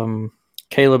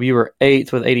 Caleb, you were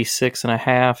eighth with 86 and a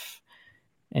half.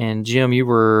 And Jim, you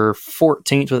were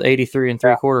 14th with 83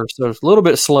 3/4. So it's a little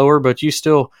bit slower, but you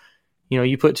still,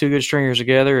 you put two good stringers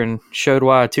together and showed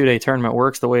why a 2-day tournament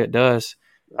works the way it does.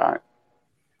 All right.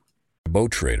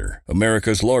 Boat Trader,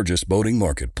 America's largest boating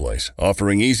marketplace,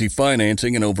 offering easy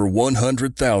financing and over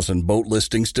 100,000 boat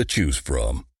listings to choose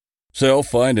from. Sell,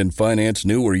 find, and finance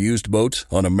new or used boats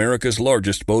on America's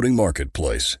largest boating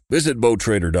marketplace. Visit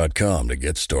BoatTrader.com to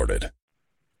get started.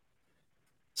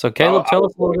 So, Caleb, tell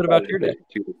us a little bit about your day.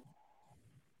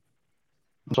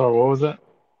 Sorry, what was that?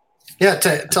 Yeah,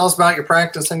 tell us about your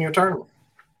practice and your tournament.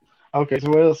 Okay,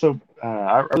 so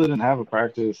I really didn't have a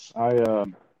practice. I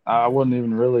wasn't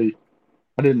even really.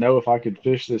 I didn't know if I could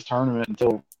fish this tournament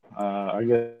until I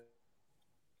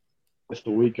guess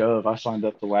the week of. I signed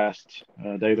up the last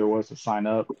day there was to sign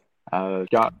up.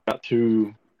 Got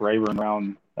to Rayburn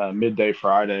around midday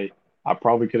Friday. I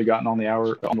probably could have gotten on the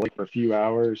lake for a few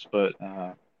hours, but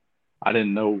I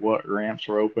didn't know what ramps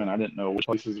were open. I didn't know which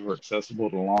places were accessible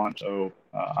to launch. So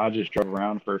I just drove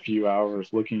around for a few hours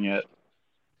looking at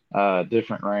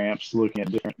different ramps, looking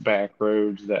at different back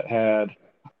roads that had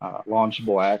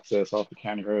launchable access off the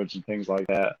county roads and things like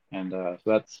that. And so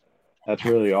that's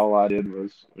really all I did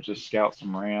was just scout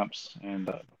some ramps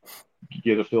and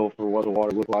get a feel for what the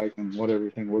water looked like and what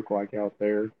everything looked like out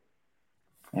there.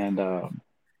 And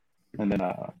then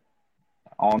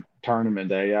on tournament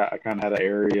day, I kind of had an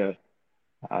area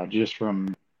just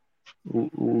from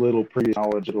little previous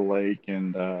knowledge of the lake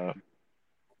and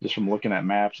just from looking at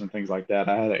maps and things like that.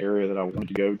 I had an area that I wanted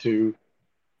to go to,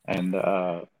 and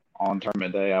on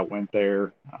tournament day, I went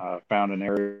there, found an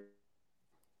area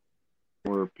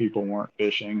where people weren't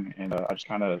fishing, and I just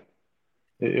kind of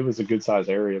it was a good sized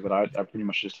area, but I pretty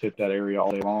much just hit that area all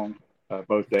day long,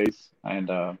 both days, and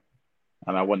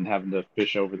I wasn't having to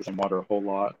fish over the same water a whole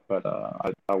lot, but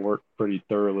I worked pretty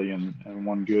thoroughly in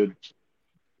one good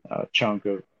chunk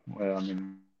of, well, I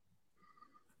mean,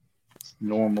 it's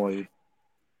normally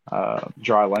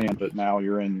dry land, but now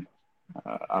you're in,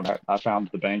 I found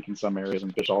the bank in some areas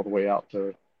and fish all the way out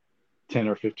to 10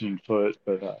 or 15 foot,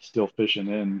 but still fishing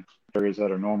in areas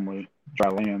that are normally dry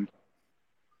land.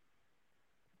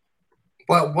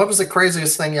 Well, what was the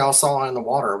craziest thing y'all saw in the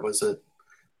water? Was it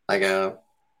like I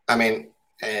mean,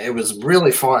 it was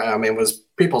really far. I mean, was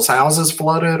people's houses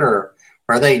flooded, or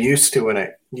are they used to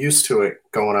it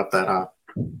going up that high?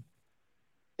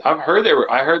 I heard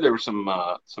there were some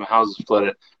houses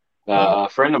flooded. A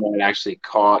friend of mine actually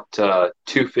caught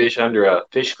 2 fish under a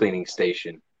fish cleaning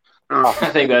station. Oh. I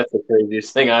think that's the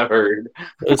craziest thing I've heard.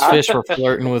 Those fish were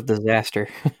flirting with disaster.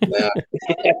 Yeah.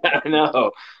 I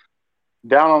know.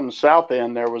 Down on the south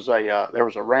end, there was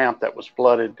a ramp that was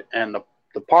flooded, and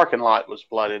the parking lot was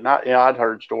flooded. And I'd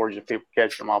heard stories of people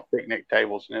catching them off picnic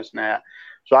tables and this and that.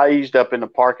 So I eased up in the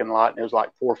parking lot, and it was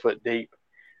like 4 foot deep.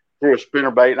 Threw a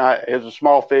spinnerbait, and it was a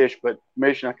small fish, but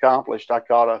mission accomplished. I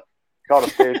caught a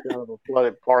fish out of a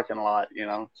flooded parking lot,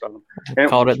 So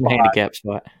called it the handicap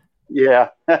spot. Yeah,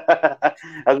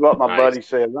 that's what my buddy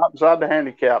said. Not beside the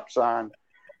handicap sign,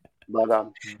 but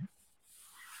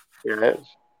yeah,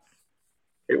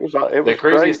 it was the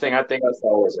craziest thing I think I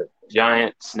saw was a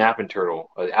giant snapping turtle,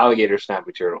 an alligator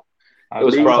snapping turtle. It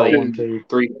was probably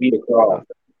 3 feet across.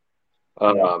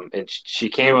 And she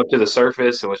came up to the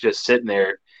surface and was just sitting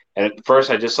there. And at first,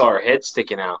 I just saw her head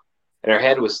sticking out, and her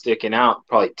head was sticking out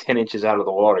probably 10 inches out of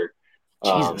the water.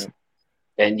 Jesus.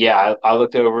 And yeah, I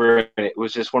looked over, and it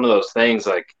was just one of those things.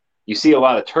 Like, you see a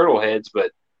lot of turtle heads,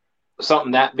 but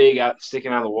something that big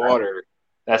sticking out of the water,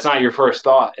 that's not your first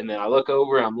thought. And then I look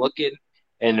over, and I'm looking,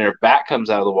 and their back comes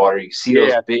out of the water. You see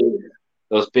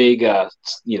those big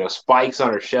spikes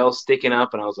on her shell sticking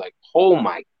up, and I was like, oh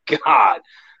my God.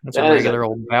 That's a regular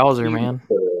old Bowser, man.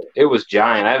 It was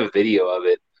giant. I have a video of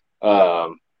it.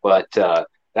 But that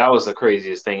was the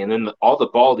craziest thing. And then all the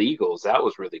bald eagles, that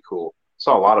was really cool.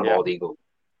 Saw a lot of bald eagles.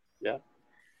 Yeah.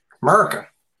 America.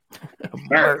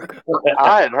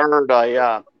 I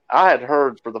had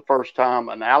heard for the first time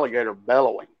an alligator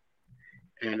bellowing.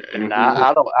 And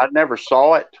I never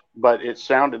saw it, but it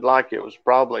sounded like it was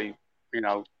probably,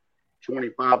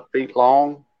 25 feet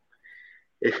long.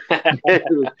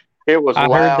 It was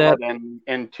loud and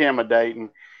intimidating.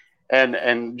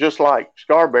 And just like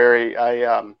Scarberry,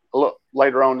 look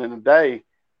later on in the day,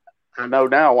 I know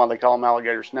now why they call them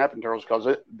alligator snapping turtles,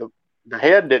 because the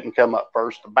head didn't come up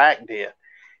first, the back did.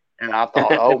 And I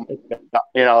thought,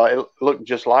 it looked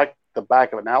just like the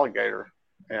back of an alligator.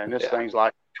 And this thing's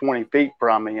like 20 feet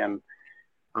from me. And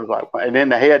I was like, and then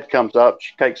the head comes up,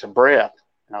 she takes a breath.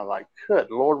 And I was like,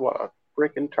 good Lord, what a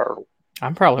freaking turtle.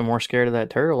 I'm probably more scared of that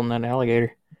turtle than that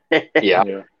alligator. Yeah.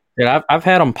 Dude, I've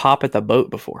had them pop at the boat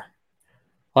before.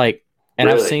 Like, and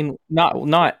really? I've seen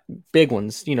not big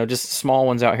ones, just small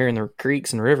ones out here in the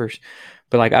creeks and rivers.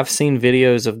 But like, I've seen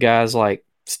videos of guys like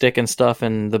sticking stuff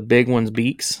in the big ones'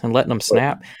 beaks and letting them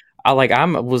snap. I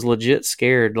was legit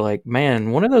scared. Like,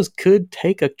 man, one of those could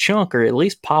take a chunk or at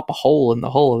least pop a hole in the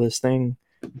hull of this thing,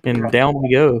 and down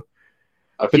we go.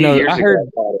 A few years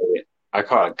ago, I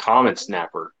caught a common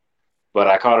snapper, but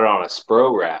I caught it on a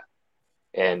Spro Rat.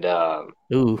 And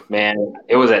man,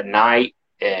 it was at night,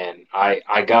 and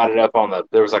I got it up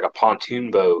there was like a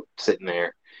pontoon boat sitting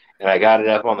there, and I got it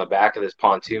up on the back of this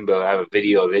pontoon boat. I have a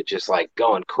video of it just like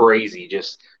going crazy,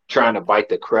 just trying to bite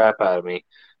the crap out of me.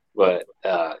 But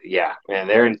yeah, man,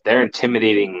 they're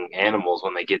intimidating animals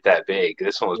when they get that big.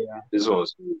 This one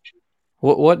was huge.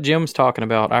 What Jim's talking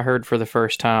about, I heard for the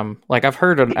first time. Like, I've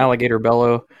heard an alligator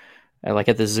bellow, like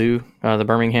at the zoo. The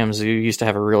Birmingham Zoo used to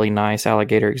have a really nice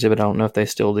alligator exhibit. I don't know if they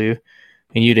still do.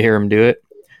 And you'd hear them do it.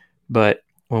 But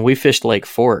when we fished Lake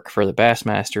Fork for the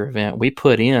Bassmaster event, we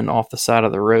put in off the side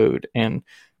of the road. And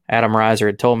Adam Reiser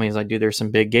had told me, he's like, dude, there's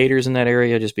some big gators in that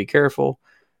area. Just be careful.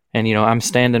 And, I'm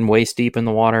standing waist deep in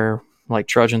the water, like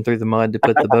trudging through the mud to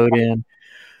put the boat in.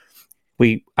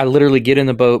 I literally get in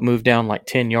the boat, move down like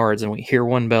 10 yards, and we hear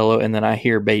one bellow, and then I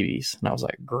hear babies. And I was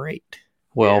like, great.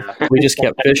 Well, we just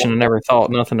kept fishing and never thought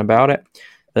nothing about it.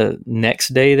 The next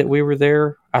day that we were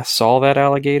there, I saw that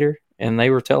alligator, and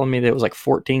they were telling me that it was like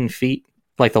 14 feet,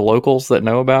 like the locals that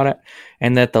know about it,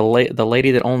 and that the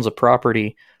lady that owns a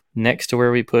property next to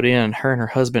where we put in, her and her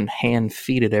husband hand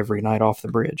feed it every night off the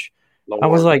bridge. Lord, I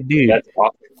was like, dude,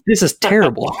 awesome. This is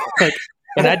terrible.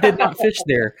 And I did not fish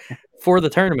there for the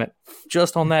tournament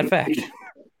just on that fact.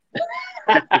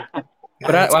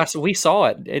 But we saw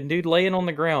it, and dude, laying on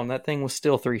the ground, that thing was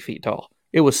still 3 feet tall.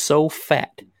 It was so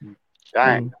fat.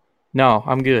 Dang. No,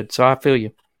 I'm good. So I feel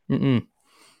you. All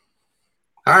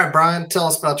right, Brian, tell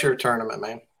us about your tournament,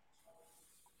 man.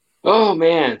 Oh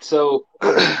man, so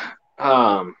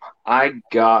I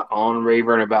got on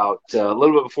Rayburn about a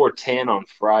little bit before 10 on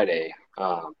Friday.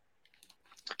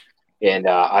 And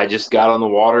I just got on the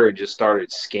water and just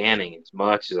started scanning as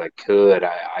much as I could.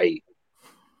 I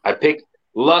picked.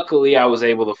 Luckily, I was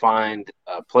able to find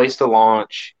a place to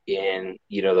launch in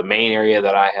the main area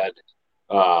that I had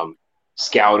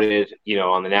scouted,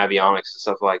 on the Navionics and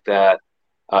stuff like that.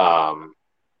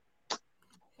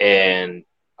 And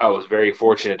I was very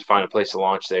fortunate to find a place to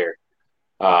launch there.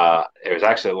 There was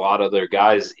actually a lot of other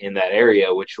guys in that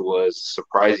area, which was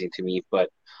surprising to me, but.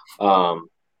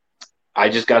 I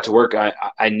just got to work.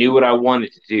 I knew what I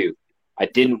wanted to do. I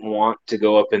didn't want to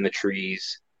go up in the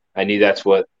trees. I knew that's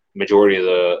what majority of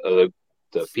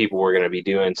the people were going to be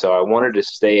doing. So I wanted to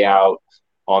stay out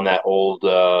on that old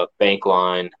bank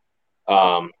line.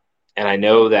 And I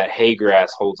know that hay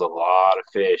grass holds a lot of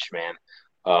fish, man.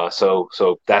 So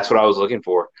that's what I was looking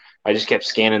for. I just kept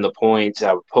scanning the points.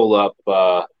 I would pull up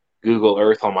Google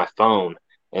Earth on my phone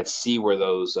and see where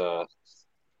those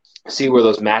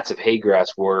mats of hay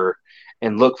grass were,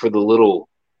 and look for the little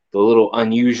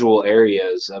unusual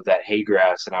areas of that hay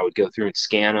grass. And I would go through and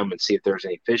scan them and see if there was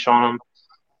any fish on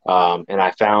them. And I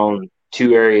found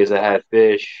 2 areas that had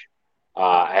fish.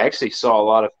 I actually saw a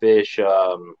lot of fish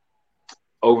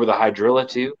over the hydrilla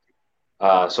too.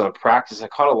 So in practice, I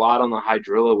caught a lot on the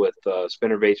hydrilla with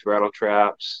spinnerbaits, rattle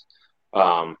traps.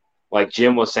 Like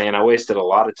Jim was saying, I wasted a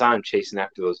lot of time chasing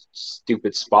after those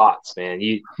stupid spots, man.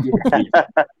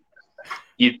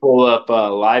 You'd pull up a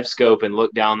live scope and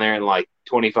look down there in like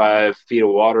 25 feet of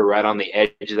water right on the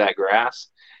edge of that grass,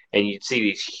 and you'd see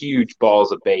these huge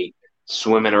balls of bait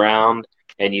swimming around,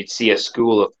 and you'd see a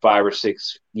school of 5 or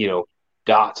 6,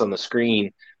 dots on the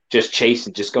screen just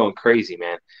chasing, just going crazy,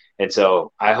 man. And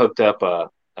so I hooked up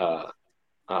a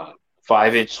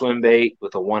 5-inch swim bait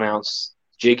with a 1-ounce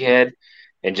jig head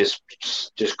and just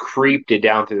creeped it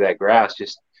down through that grass,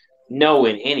 just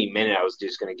knowing any minute I was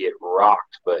just going to get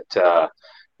rocked. But,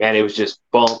 man, it was just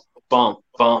bump, bump,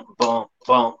 bump, bump,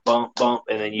 bump, bump, bump.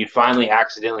 And then you'd finally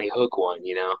accidentally hook one,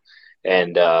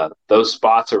 and those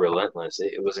spots are relentless.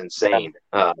 It was insane.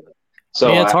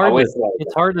 So yeah,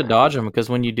 it's hard to dodge them, because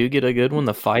when you do get a good one,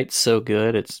 the fight's so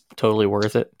good, it's totally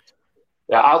worth it.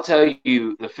 Yeah, I'll tell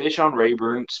you, the fish on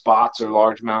Rayburn, spots or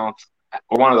largemouth,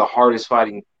 are one of the hardest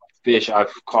fighting fish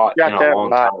I've caught in a long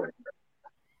time.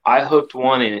 I hooked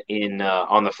one in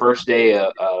on the first day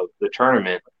of the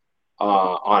tournament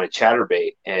on a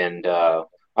chatterbait, and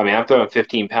I'm throwing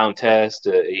 15-pound test,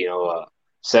 a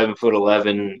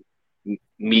 7'11"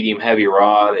 medium heavy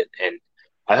rod, and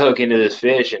I hook into this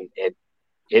fish, and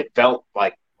it felt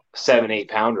like 7-8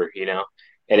 pounder,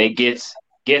 and it gets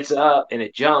up and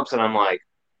it jumps, and I'm like,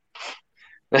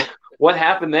 what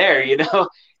happened there,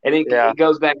 And it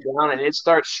goes back down and it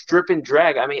starts stripping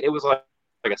drag. I mean, it was like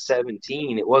a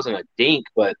 17. It wasn't a dink,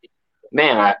 but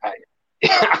man, I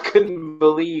I couldn't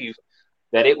believe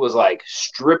that it was like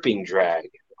stripping drag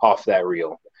off that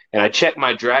reel. And I checked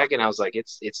my drag and I was like,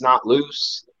 it's not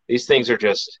loose. These things are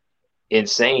just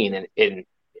insane. And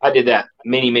I did that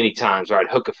many, many times where I'd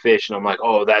hook a fish and I'm like,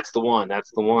 oh, that's the one.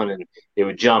 And it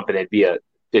would jump and it'd be a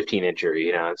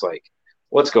 15-incher. It's like,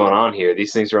 what's going on here?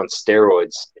 These things are on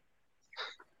steroids.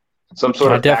 Some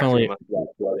sort of definitely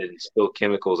flooded and spilled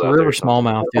chemicals out River there.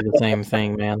 smallmouth do the same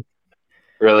thing, man.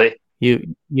 Really?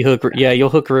 You'll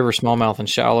hook a river smallmouth in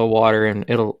shallow water, and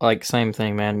it'll like same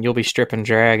thing, man. You'll be stripping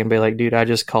drag and be like, dude, I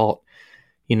just caught,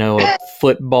 a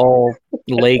football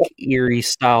Lake Erie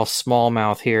style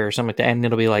smallmouth here or something like that, and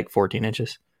it'll be like 14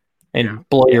 inches, and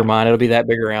blow your mind. It'll be that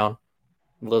big around,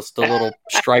 just a little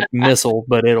striped missile,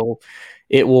 but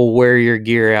it will wear your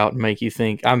gear out and make you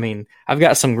think. I mean, I've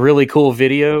got some really cool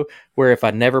video where if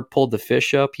I never pulled the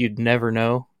fish up, you'd never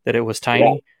know that it was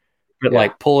tiny. But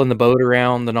like pulling the boat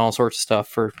around and all sorts of stuff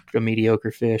for a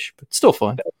mediocre fish, but still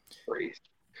fun.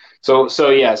 So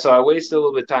I wasted a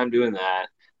little bit of time doing that.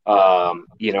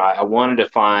 I wanted to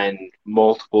find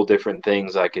multiple different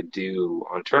things I could do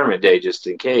on tournament day just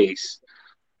in case.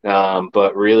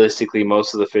 But realistically,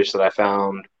 most of the fish that I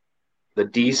found, the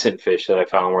decent fish that I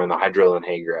found, were in the hydrilla and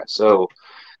haygrass. So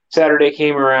Saturday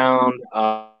came around.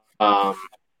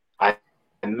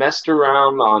 I messed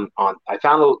around on I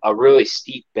found a really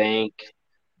steep bank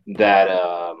that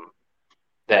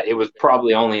it was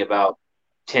probably only about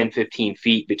 10, 15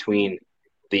 feet between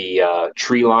the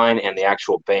tree line and the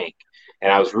actual bank.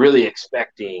 And I was really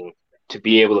expecting to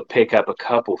be able to pick up a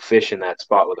couple fish in that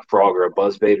spot with a frog or a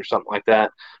buzzbait or something like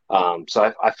that.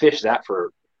 So I fished that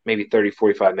for maybe 30,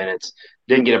 45 minutes.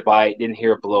 Didn't get a bite, didn't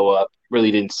hear a blow up, really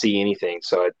didn't see anything.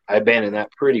 So I abandoned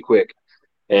that pretty quick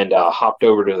and hopped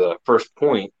over to the first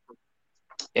point.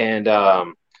 And I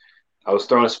was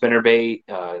throwing a spinnerbait,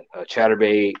 a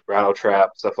chatterbait, rattle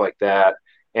trap, stuff like that.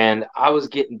 And I was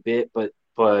getting bit, but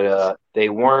they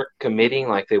weren't committing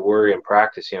like they were in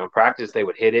practice. In practice they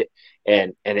would hit it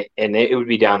and it would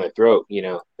be down their throat.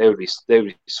 They would be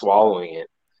swallowing it.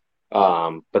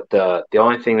 But the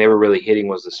only thing they were really hitting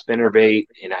was the spinnerbait,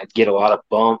 and I'd get a lot of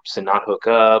bumps and not hook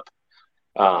up.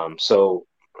 So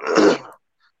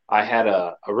I had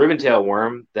a ribbon-tail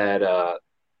worm that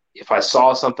if I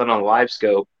saw something on a live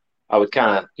scope, I would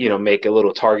kind of make a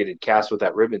little targeted cast with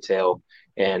that ribbon-tail,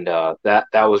 and that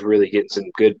was really getting some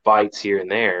good bites here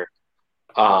and there.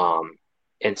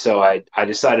 And so I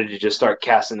decided to just start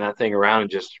casting that thing around and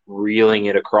just reeling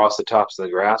it across the tops of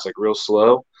the grass like real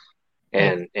slow.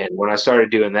 And when I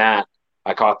started doing that,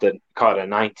 I caught a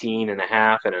 19 and a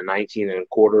half and a 19 and a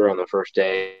quarter on the first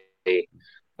day,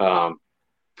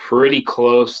 pretty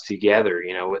close together,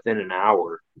 within an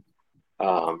hour.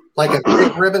 Like a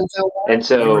big ribbon tail. And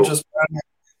so you were just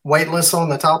weightless on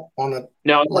the top top.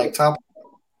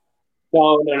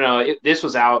 No. This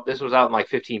was out in like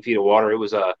 15 feet of water. It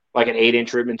was like an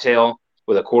 8-inch ribbon tail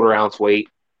with a 1/4 ounce weight.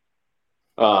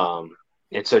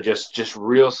 And so just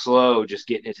real slow, just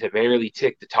getting it to barely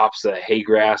tick the tops of the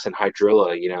haygrass and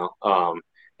hydrilla,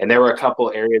 and there were a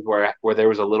couple areas where there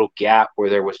was a little gap where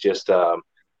there was just,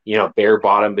 bare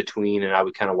bottom between, and I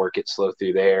would kind of work it slow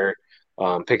through there,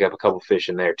 pick up a couple fish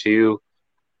in there too.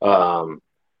 So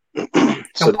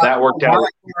that worked out.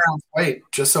 Weight,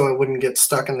 just so it wouldn't get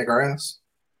stuck in the grass.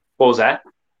 What was that?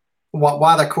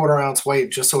 Why the 1/4 ounce weight,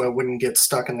 just so it wouldn't get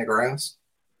stuck in the grass?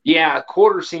 Yeah, a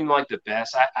quarter seemed like the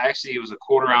best. It was a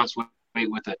 1/4 ounce weight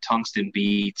with a tungsten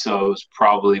bead, so it was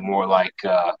probably more like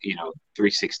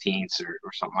 3/16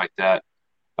 or something like that,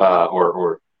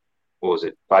 or what was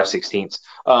it, 5/16.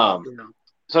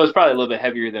 So it's probably a little bit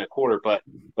heavier than a quarter, but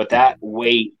that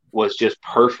weight was just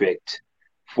perfect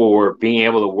for being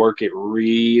able to work it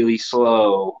really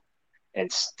slow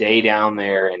and stay down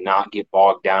there and not get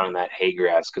bogged down in that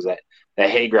haygrass, because that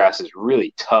haygrass is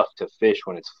really tough to fish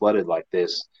when it's flooded like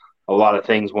this. A lot of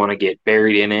things want to get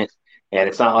buried in it, and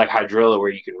it's not like hydrilla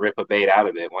where you can rip a bait out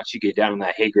of it. Once you get down in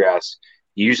that haygrass,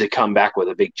 you usually come back with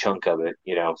a big chunk of it,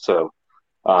 so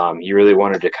you really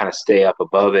wanted to kind of stay up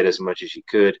above it as much as you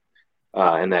could,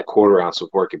 and that 1/4 ounce was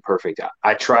working perfect.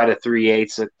 I tried a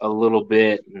 3/8 a little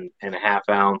bit and a 1/2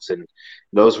 ounce, and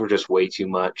those were just way too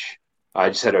much. I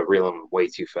just had to reel them way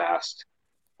too fast.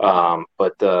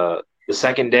 But the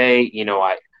second day,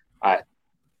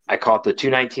 I caught the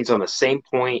 2/19s on the same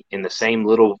point in the same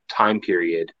little time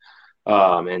period.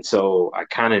 And so I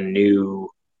kind of knew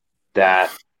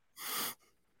that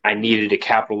I needed to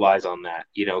capitalize on that,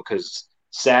 because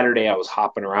Saturday I was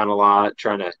hopping around a lot,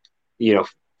 trying to,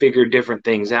 figure different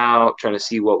things out, trying to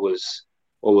see what was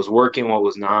working, what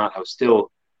was not. I was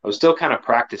still kind of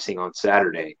practicing on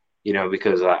Saturday,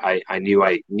 because I knew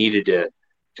I needed to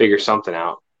figure something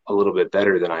out a little bit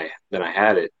better than I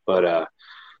had it. But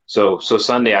so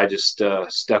Sunday I just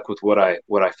stuck with what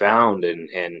I found,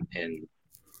 and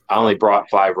I only brought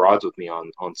 5 rods with me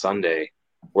on Sunday,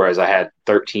 whereas I had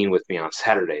 13 with me on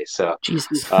Saturday. So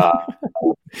I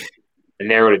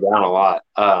narrowed it down a lot.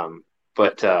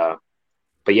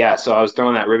 But yeah, so I was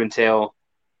throwing that ribbon tail,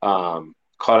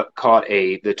 caught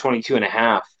the 22 and a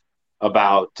half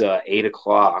about 8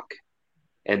 o'clock.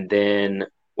 And then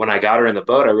when I got her in the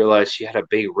boat, I realized she had a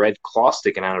big red claw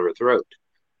sticking out of her throat.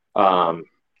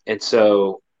 And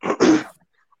so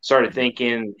started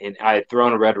thinking, and I had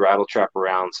thrown a red rattle trap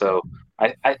around. So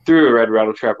I threw a red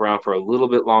rattle trap around for a little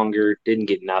bit longer, didn't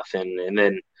get nothing. And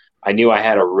then I knew I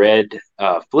had a red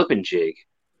flipping jig.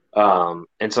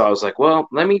 And so I was like, well,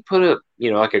 let me put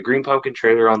like a green pumpkin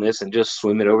trailer on this and just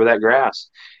swim it over that grass.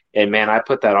 And man, I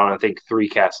put that on, I think 3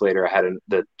 casts later, I had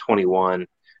the 21.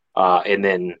 And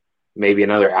then maybe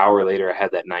another hour later, I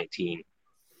had that 19.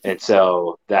 And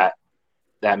so that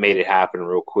made it happen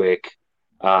real quick.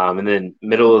 And then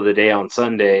middle of the day on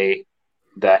Sunday,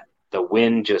 that the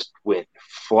wind just went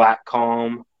flat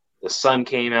calm. The sun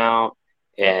came out,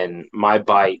 and my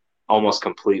bite almost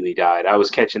completely died. I was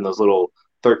catching those little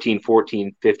 13,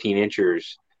 14, 15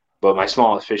 inchers, but my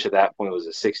smallest fish at that point was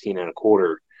a 16 and a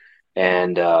quarter.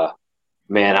 And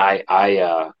man,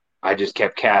 I just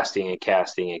kept casting and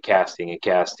casting and casting and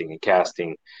casting and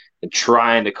casting and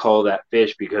trying to call that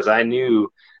fish, because I knew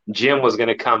Jim was going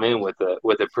to come in with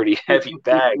a pretty heavy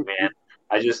bag, man.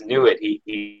 I just knew it.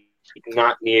 He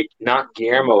knocked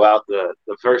Guillermo out the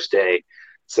first day.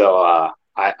 So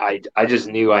I just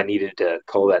knew I needed to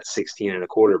call that 16 and a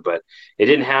quarter, but it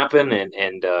didn't happen.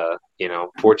 And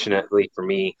fortunately for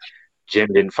me, Jim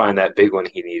didn't find that big one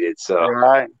he needed. So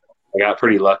I got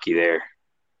pretty lucky there.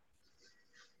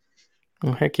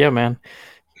 Oh, heck yeah, man.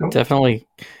 Definitely.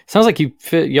 Sounds like you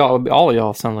all of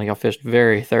y'all sound like y'all fished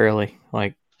very thoroughly.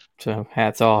 Like, so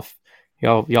hats off.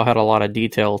 Y'all had a lot of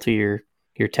detail to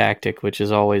your tactic, which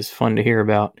is always fun to hear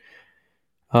about.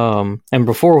 And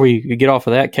before we get off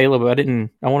of that, Caleb,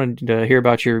 I wanted to hear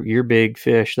about your big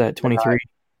fish, that 23.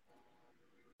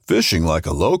 Fishing like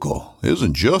a local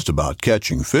isn't just about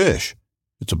catching fish.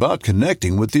 It's about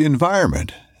connecting with the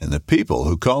environment and the people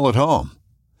who call it home.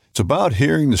 It's about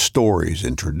hearing the stories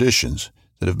and traditions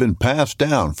that have been passed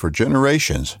down for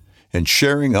generations and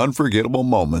sharing unforgettable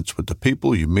moments with the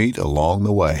people you meet along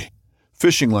the way.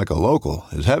 Fishing like a local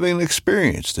is having an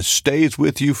experience that stays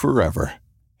with you forever.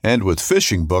 And with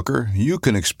Fishing Booker, you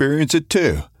can experience it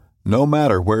too, no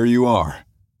matter where you are.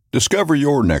 Discover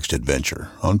your next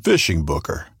adventure on Fishing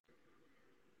Booker.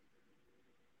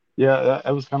 Yeah,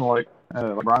 that was kind of like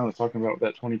Brian was talking about with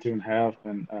that 22.5,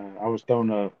 and I was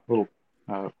throwing a little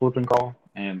flipping crawl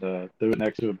and threw it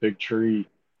next to a big tree.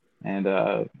 And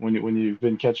when you've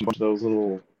been catching a bunch of those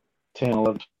little 10,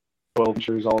 11, 12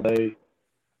 inchers all day,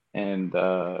 and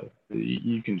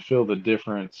you can feel the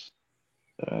difference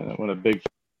when a big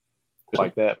fish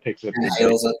like that picks up your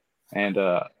bait. And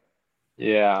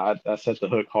I set the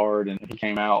hook hard, and he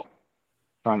came out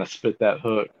trying to spit that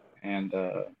hook. And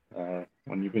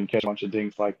when you've been catching a bunch of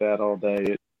dinks like that all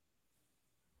day,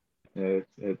 it's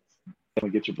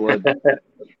definitely get your blood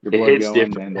going.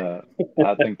 Different. And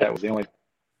I think that was the only.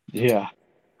 Yeah,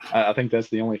 I think that's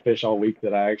the only fish all week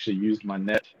that I actually used my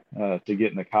net to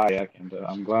get in the kayak, and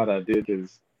I'm glad I did,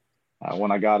 because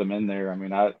when I got him in there, I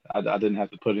mean, I didn't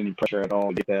have to put any pressure at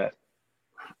all to get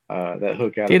that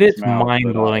hook out of his mouth. It's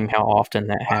mind-blowing how often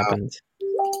that happens.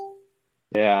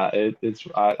 Yeah, it's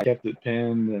I kept it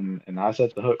pinned, and I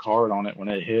set the hook hard on it when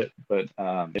it hit, but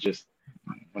it just,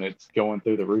 when it's going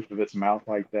through the roof of its mouth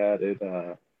like that, it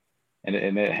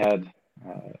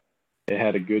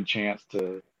had a good chance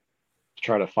to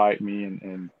try to fight me,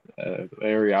 and the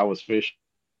area I was fishing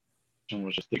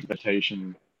was just thick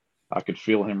vegetation. I could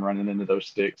feel him running into those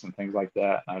sticks and things like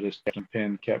that. I just kept him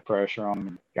pinned, kept pressure on him,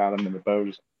 and got him in the boat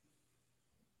as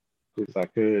quick as I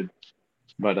could.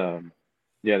 But I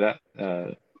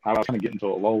was kind of getting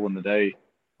to a lull in the day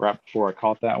right before I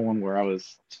caught that one, where I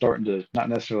was starting to not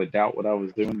necessarily doubt what I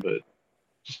was doing, but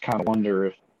just kind of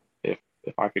wonder if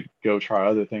I could go try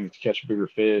other things to catch bigger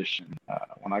fish. And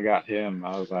when I got him,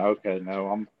 I was like, okay, no,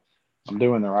 I'm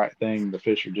doing the right thing. The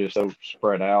fish are just so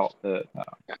spread out that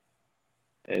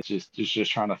it's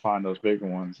just trying to find those bigger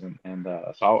ones. And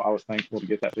so I was thankful to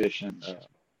get that fish. And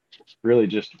really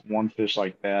just one fish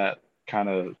like that kind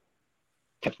of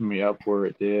kept me up where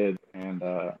it did. And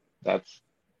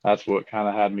that's what kind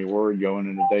of had me worried going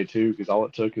into day two, because all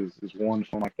it took is one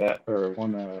phone like that, or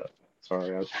one,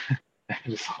 sorry, I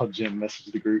just saw Jim message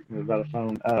the group about a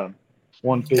phone.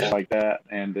 One fish like that,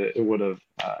 and it would have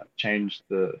changed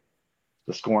the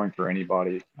scoring for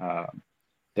anybody.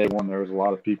 Day one, there was a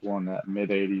lot of people in that mid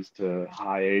 80s to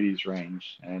high 80s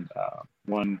range, and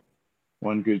one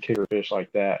good kicker fish like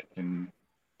that can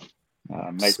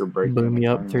make or break. Boom you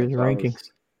up through the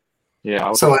rankings. I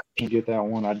was able to get that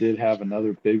one. I did have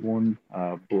another big one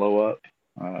blow up.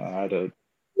 I had a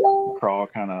crawl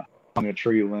kind of hung a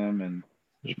tree limb and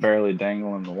just barely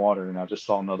dangling in the water, and I just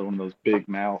saw another one of those big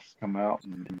mouths come out,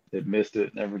 and it missed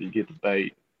it, never did get the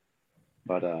bait.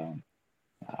 But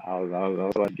I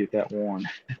was glad to get that one.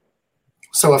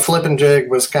 So a flipping jig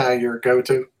was kind of your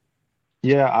go-to?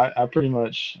 Yeah, I pretty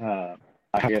much, I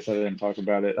guess I didn't talk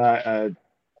about it.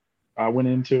 I went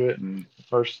into it, and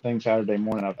first thing Saturday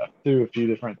morning, I threw a few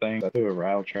different things. I threw a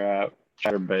rattle trap,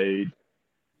 chatterbait,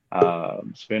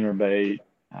 spinner bait,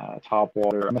 top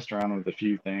water. I messed around with a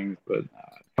few things, but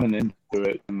coming into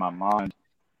it in my mind,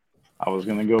 I was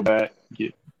going to go back,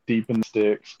 get deep in the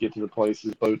sticks, get to the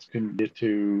places boats couldn't get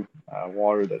to,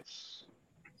 water that's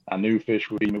I knew fish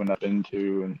would be moving up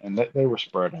into, and they were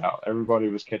spread out. Everybody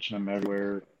was catching them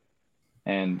everywhere.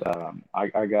 And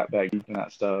I got back deep in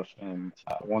that stuff, and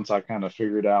once I kind of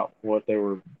figured out that they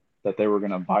were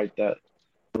going to bite that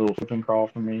little flipping crawl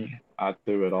for me, I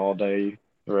threw it all day,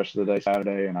 the rest of the day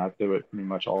Saturday, and I threw it pretty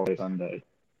much all day Sunday.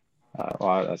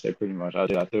 I say pretty much. I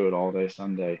threw it all day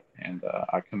Sunday, and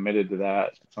I committed to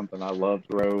that. It's something I love to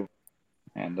throw,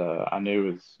 and I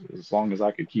knew as long as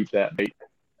I could keep that bait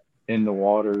in the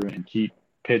water and keep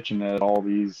pitching at all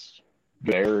these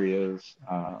good areas,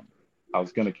 I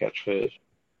was going to catch fish.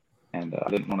 And I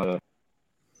didn't want to,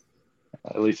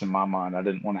 at least in my mind, I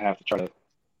didn't want to have to try to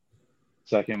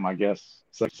second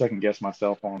guess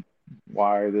myself on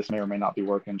why this may or may not be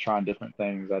working, trying different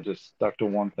things. I just stuck to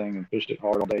one thing and fished it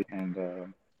hard all day, and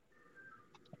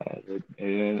it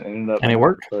ended up. And it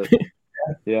worked. But,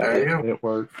 yeah, it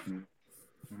worked. And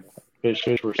fish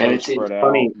were so it's spread out.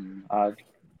 funny. And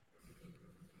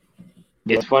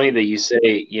it's funny that you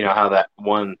say, how that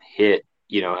one hit,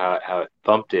 how it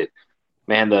thumped it.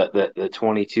 Man, the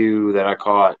 22 that I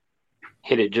caught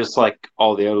hit it just like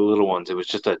all the other little ones. It was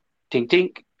just a tink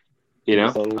tink,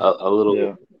 a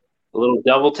little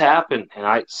double tap, and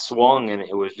I swung, and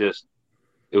it was just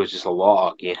a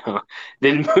log,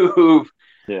 didn't move.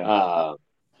 Yeah.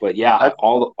 But yeah,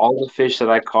 all the fish that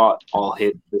I caught all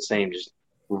hit the same, just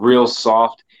real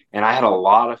soft. And I had a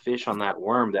lot of fish on that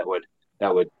worm that would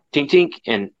tink tink,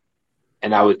 and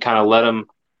I would kind of let them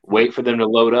wait for them to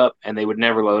load up, and they would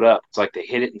never load up. It's like they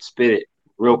hit it and spit it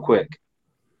real quick.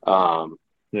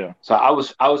 Yeah. So I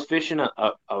was fishing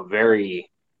a very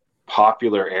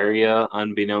popular area,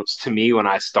 unbeknownst to me when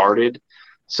I started.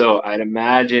 So I'd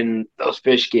imagine those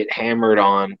fish get hammered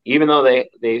on, even though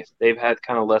they've had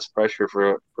kind of less pressure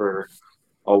for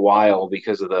a while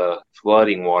because of the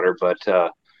flooding water. But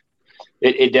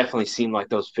it definitely seemed like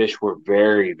those fish were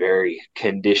very, very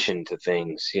conditioned to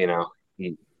things. You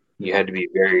had to be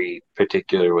very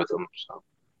particular with them. So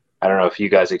I don't know if you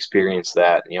guys experienced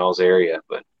that in y'all's area,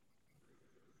 but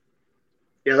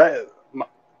yeah, a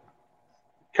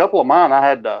couple of mine I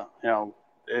had to,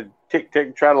 tick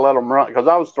try to let them run because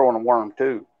I was throwing a worm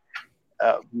too.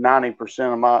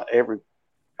 90%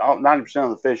 of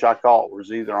the fish I caught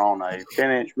was either on a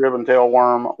 10-inch ribbon tail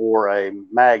worm or a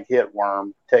mag hit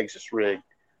worm, Texas rig,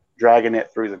 dragging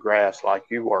it through the grass like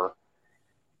you were,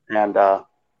 and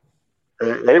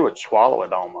they would swallow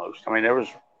it almost. I mean, there was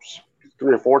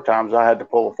 3 or 4 times I had to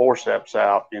pull the forceps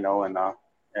out, and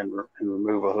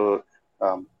remove a hook.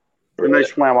 And they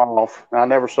swam off. And I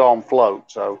never saw them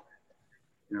float. So,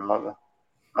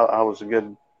 I was a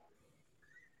good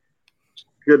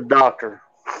doctor.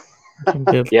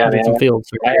 Yeah, man.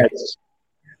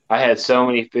 I had so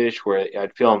many fish where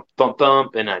I'd feel them thump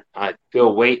thump, and I'd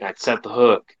feel weight, and I'd set the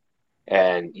hook,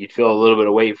 and you'd feel a little bit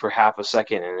of weight for half a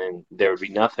second, and then there would be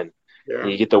nothing. Yeah.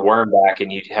 And you get the worm back,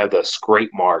 and you'd have the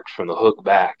scrape marks from the hook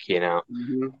back.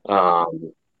 Mm-hmm.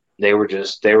 They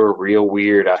were real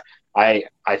weird. I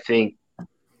think,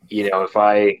 if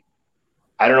I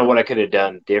don't know what I could have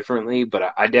done differently,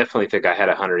 but I definitely think I had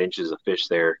 100 inches of fish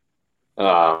there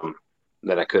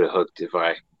that I could have hooked if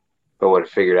I would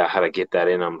have figured out how to get that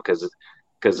in them. Because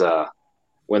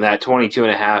when that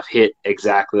 22.5 hit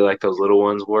exactly like those little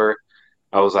ones were,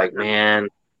 I was like, man,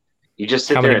 you just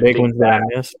sit there and think ones back.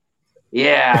 did I miss?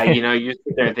 Yeah, you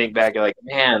sit there and think back. You're like,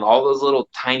 man, all those little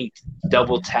tiny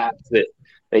double taps that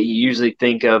you usually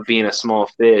think of being a small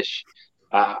fish.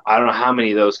 I don't know how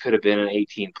many of those could have been an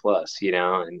 18 plus,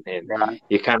 and Right.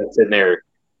 you're kind of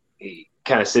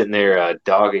sitting there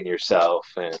dogging yourself.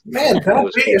 And Man,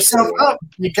 don't beat yourself up.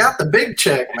 You got the big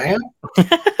check, man.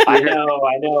 I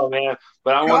know, man.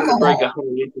 But I wanted to break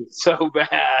 100 inches so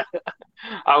bad.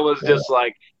 I was just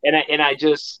like, and I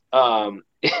just I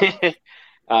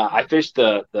fished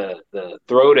the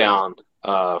throwdown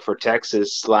for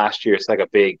Texas last year. It's like a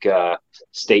big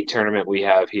state tournament we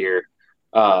have here,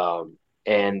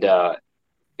 and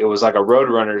it was like a road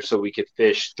runner, so we could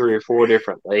fish 3 or 4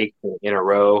 different lakes in a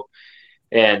row.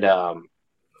 And I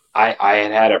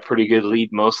had a pretty good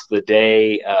lead most of the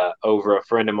day over a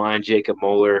friend of mine, Jacob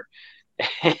Moeller,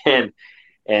 and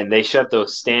they shut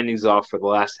those standings off for the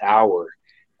last hour.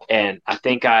 and I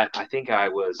think I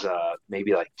was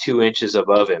maybe like 2 inches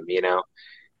above him,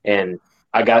 and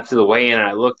I got to the weigh-in and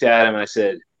I looked at him and I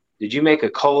said, "Did you make a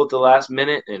call at the last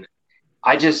minute?" And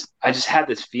I just had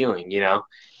this feeling,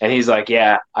 and he's like,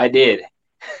 "Yeah, I did."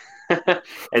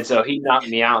 And so he knocked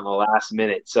me out in the last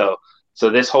minute. So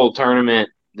this whole tournament,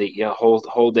 the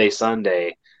whole day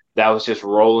Sunday, that was just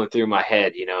rolling through my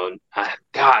head, and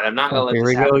God, I'm not gonna let Here this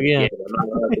we go happen again. again. I'm not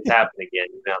gonna let this happen again.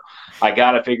 I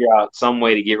got to figure out some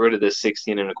way to get rid of this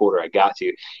 16 and a quarter. I got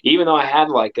to, even though I had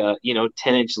like a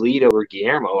 10-inch lead over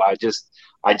Guillermo. I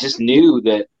just knew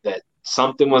that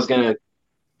something was gonna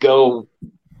go,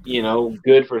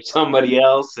 good for somebody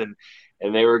else, and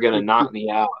they were gonna knock me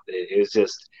out. It was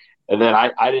just, and then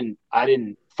I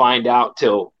didn't find out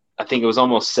till I think it was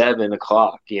almost 7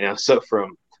 o'clock.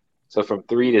 So from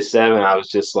 3 to 7, I was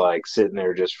just like sitting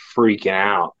there, just freaking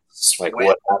out. Like,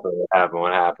 what happened? What happened?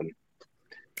 What happened?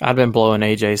 I'd been blowing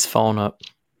AJ's phone up.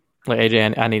 Like,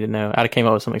 AJ, I need to know. I came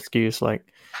up with some excuse like,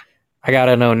 I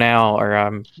gotta know now, or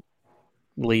I'm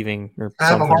leaving, or I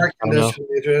have something. a heart condition,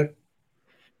 AJ.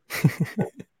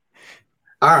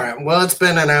 All right. Well, it's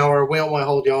been an hour. We don't want to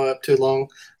hold y'all up too long.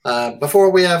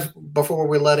 Before we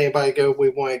let anybody go, we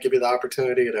want to give you the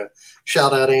opportunity to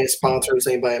shout out any sponsors,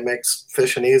 anybody that makes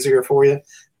fishing easier for you.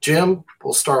 Jim,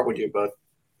 we'll start with you, bud.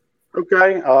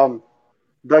 Okay.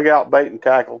 Dugout Bait and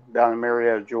Tackle down in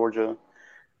Marietta, Georgia.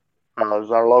 Is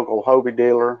our local Hobie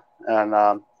dealer,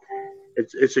 and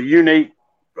it's a unique.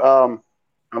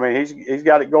 He's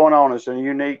got it going on. It's a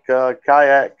unique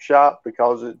kayak shop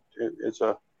because it's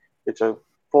a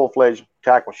full-fledged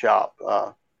tackle shop,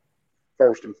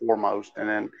 first and foremost. And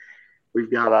then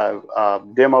we've got a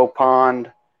demo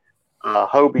pond,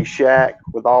 Hobie shack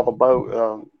with all the boat,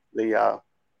 a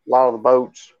lot of the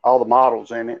boats, all the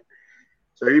models in it.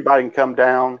 So anybody can come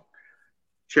down,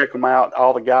 check them out.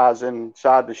 All the guys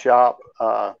inside the shop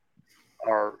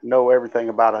know everything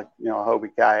about a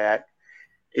Hobie kayak.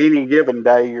 Any given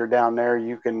day you're down there,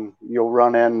 you'll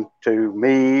run into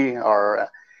me or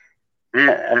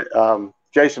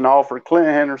Jason Alford, Clint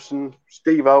Henderson,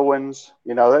 Steve Owens.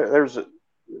 There's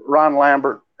Ron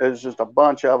Lambert. There's just a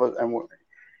bunch of us, and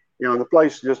the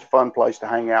place is just a fun place to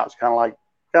hang out. It's kind of like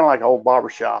an old barber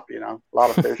shop. A lot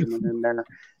of fishermen in there.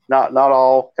 Not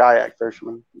all kayak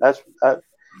fishermen. That's that.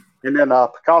 And then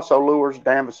Picasso Lures.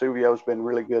 Dan Vesuvio has been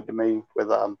really good to me with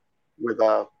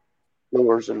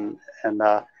lures, and then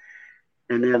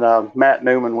Matt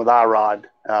Newman with iRod.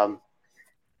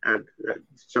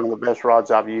 Some of the best rods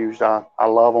I've used. I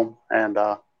love them, and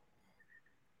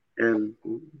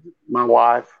my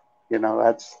wife,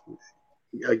 that's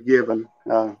a given.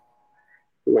 It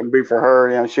wouldn't be for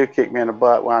her, she'll kick me in the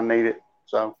butt when I need it.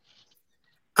 So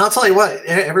I'll tell you what,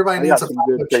 everybody needs to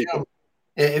follow Jim.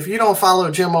 If you don't follow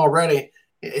Jim already,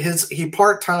 he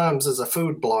part-times as a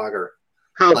food blogger.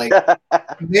 Like,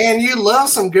 man, you love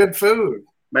some good food.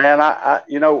 Man, I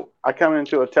come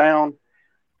into a town.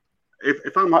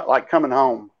 If I'm like coming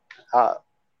home,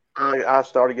 I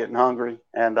started getting hungry,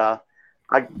 and I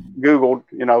Googled,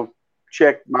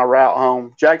 checked my route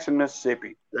home. Jackson,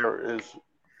 Mississippi. There is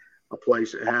a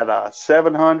place that had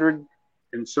 700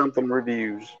 and something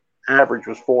reviews. Average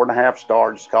was 4.5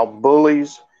 stars. It's called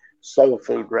Bully's Soul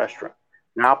Food Restaurant.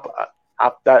 Now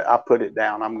I put it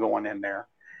down. I'm going in there,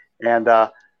 and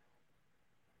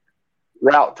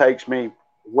route takes me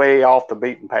way off the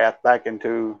beaten path back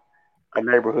into a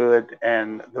neighborhood,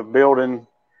 and the building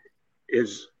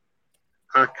is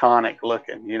iconic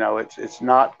looking. It's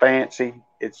not fancy.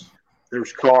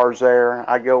 There's cars there.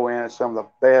 I go in. It's some of the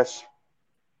best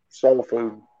soul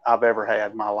food I've ever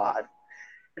had in my life,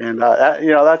 and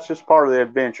that's just part of the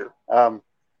adventure.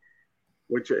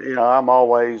 Which I'm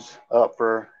always up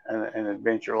for an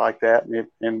adventure like that,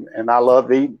 and I love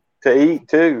to eat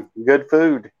too. Good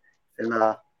food, and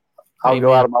I'll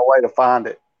go out of my way to find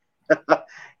it.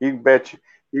 You can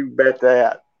bet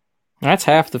that. That's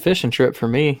half the fishing trip for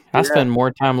me. I spend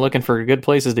more time looking for good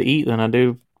places to eat than I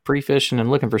do pre-fishing and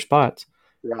looking for spots.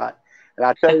 Right. And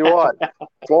I tell you what,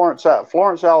 Florence,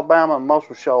 Alabama, and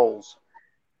Muscle Shoals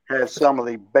has some of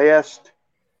the best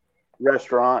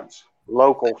restaurants,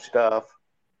 local stuff,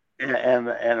 and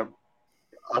a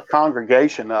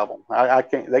congregation of them. I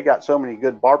can't. They got so many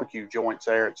good barbecue joints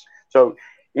there. So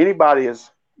anybody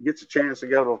gets a chance to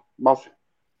go to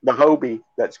the Hobie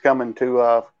that's coming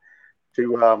to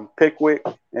Pickwick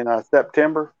in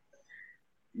September.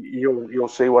 You'll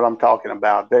see what I'm talking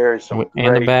about. There's some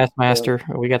and the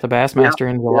Bassmaster. We got the Bassmaster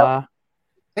in July.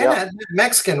 And that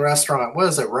Mexican restaurant, what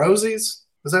is it? Rosie's?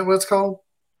 Is that what it's called?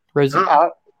 Rosie.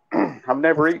 I've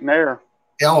never eaten there.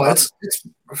 Oh, it's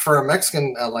for a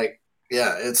Mexican.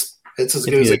 It's as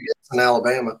good as it gets in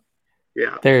Alabama.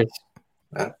 Yeah.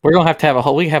 We're gonna have to have a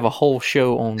whole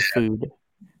show on food.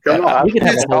 Come on, We could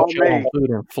have a whole call show on me. food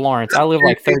in Florence. I live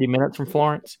like 30 minutes from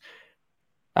Florence.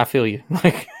 I feel you.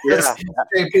 Yeah.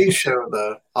 JP show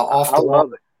though. Off I the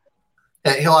love it.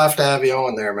 Yeah, he'll have to have you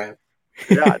on there, man.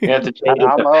 Yeah. You have to change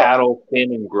it to paddle,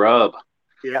 fin, and grub.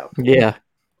 Yeah. Yeah.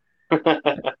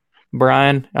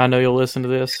 Brian, I know you'll listen to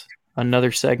this.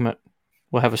 Another segment.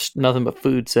 We'll have nothing but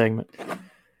food segment.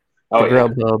 Oh, the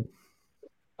Grub Hub.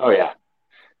 Oh yeah.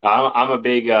 I'm a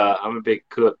big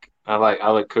cook. I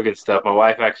like cooking stuff. My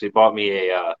wife actually bought me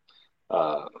a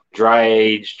dry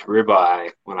aged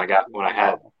ribeye when I got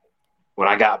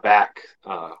back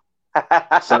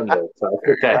Sunday. So I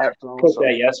cooked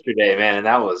that yesterday, man, and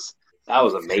that was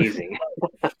amazing.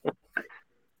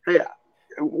 Hey,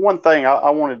 one thing I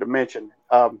wanted to mention.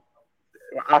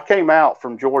 I came out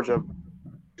from Georgia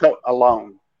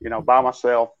alone, by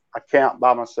myself. I camped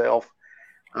by myself,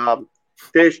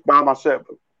 fished by myself.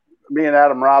 Me and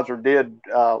Adam Reiser did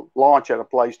launch at a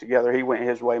place together. He went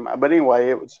his way. But anyway,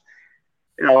 it was,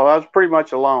 I was pretty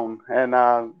much alone. And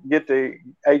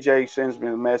AJ sends me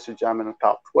the message, I'm in the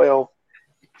top 12.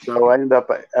 So I end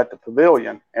up at the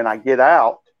pavilion, and I get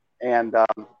out, and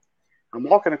I'm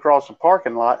walking across the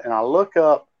parking lot, and I look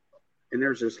up, and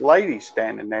there's this lady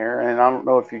standing there. And I don't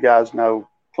know if you guys know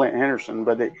Clint Henderson,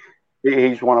 but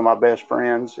he's one of my best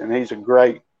friends, and he's a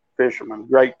great fisherman,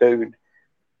 great dude.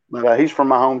 But he's from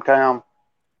my hometown.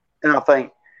 And I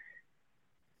think,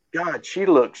 God, she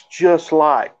looks just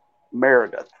like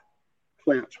Meredith,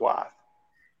 Clint's wife.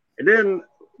 And then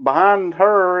behind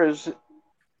her is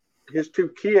his two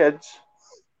kids.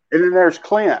 And then there's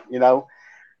Clint, But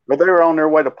they were on their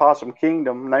way to Possum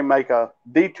Kingdom, and they make a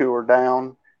detour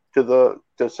down to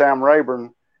Sam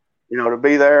Rayburn, to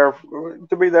be there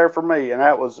for me. And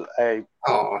that was heck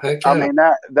yeah. I mean,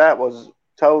 that was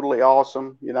totally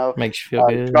awesome. Makes you feel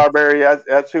good. Scarberry,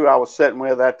 that's who I was sitting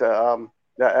with at the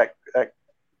that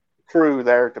crew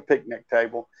there at the picnic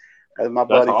table. My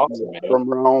buddy from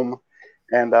Rome,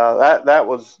 and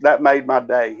that made my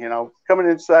day.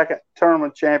 Coming in second,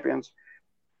 tournament champions,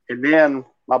 and then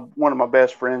one of my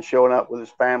best friends showing up with his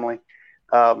family,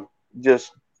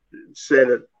 just set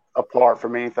it apart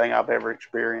from anything I've ever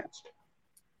experienced.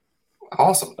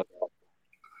 Awesome.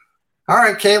 All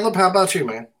right, Caleb, how about you,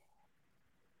 man?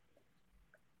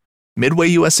 Midway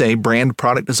USA brand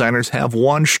product designers have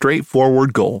one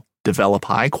straightforward goal: develop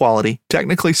high-quality,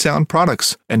 technically sound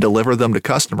products and deliver them to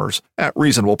customers at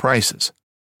reasonable prices.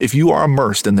 If you are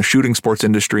immersed in the shooting sports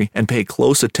industry and pay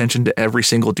close attention to every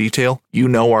single detail, you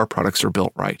know our products are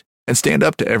built right and stand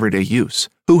up to everyday use.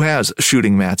 Who has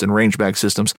shooting mats and range bag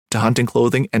systems to hunting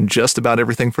clothing and just about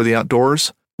everything for the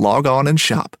outdoors? Log on and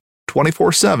shop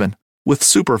 24/7 with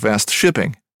super fast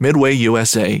shipping.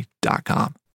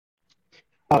 MidwayUSA.com.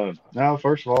 Now,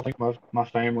 first of all, I think my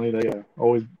family, they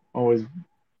always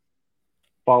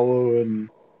follow and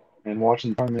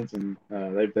watching tournaments, and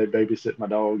they babysit my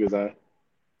dog as I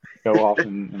go off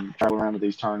and travel around to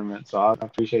these tournaments. So I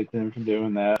appreciate them for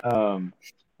doing that.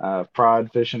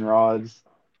 Pride Fishing Rods,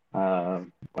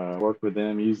 work with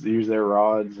them, use their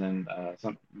rods, and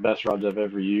some best rods I've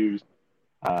ever used.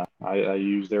 I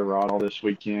used their rod all this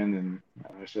weekend, and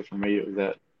except for me, it was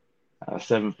that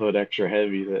 7 foot extra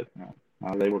heavy that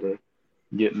I was able to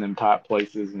get in them tight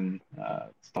places and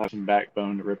still have some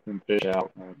backbone to rip them fish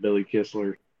out. Billy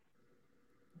Kistler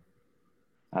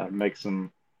makes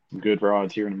some good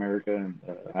rods here in America, and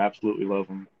I absolutely love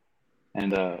them.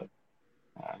 And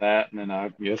that, and then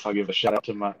I guess I'll give a shout out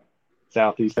to my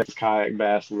Southeast Texas Kayak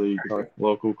Bass League, our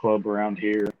local club around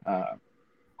here.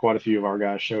 Quite a few of our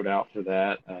guys showed out for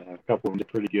that. A couple of them did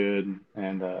pretty good,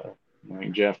 and I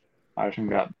think Jeff Isham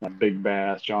got a big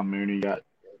bass. John Mooney got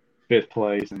 5th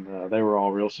place, and they were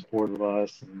all real supportive of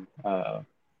us and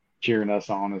cheering us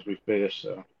on as we fish.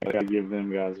 So I got to give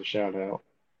them guys a shout out.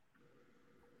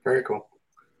 Very cool.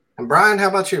 And Brian, how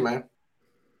about you, man?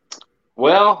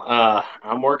 Well,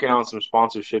 I'm working on some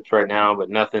sponsorships right now, but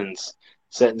nothing's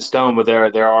set in stone. But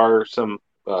there are some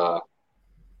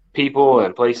people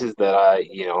and places that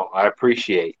I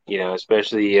appreciate.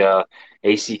 Especially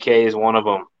ACK is one of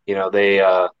them.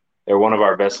 They're one of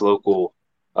our best local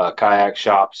kayak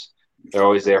shops. They're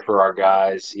always there for our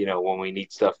guys. When we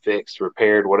need stuff fixed,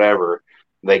 repaired, whatever,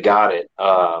 they got it.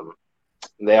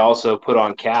 They also put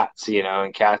on Cats,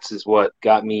 and Cats is what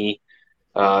got me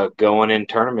going in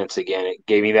tournaments again. It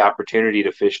gave me the opportunity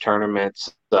to fish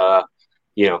tournaments,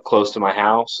 close to my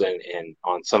house and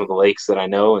on some of the lakes that I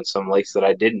know and some lakes that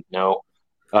I didn't know.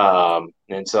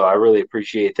 And so I really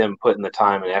appreciate them putting the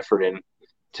time and effort in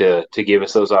to give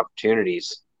us those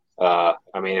opportunities.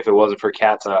 If it wasn't for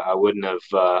Cats, I wouldn't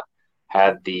have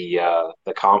had the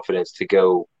confidence to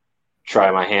go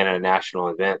try my hand at a national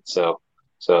event. So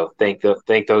thank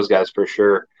those guys for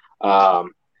sure.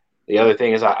 The other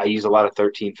thing is I use a lot of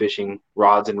 13 fishing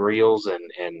rods and reels,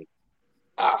 and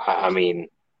I mean,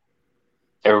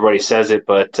 everybody says it,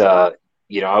 but I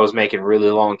was making really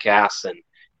long casts,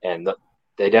 and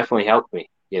they definitely helped me.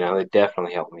 They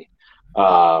definitely helped me.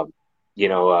 I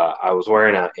was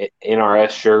wearing a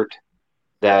NRS shirt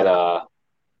that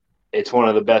it's one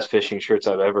of the best fishing shirts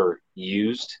I've ever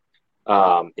used.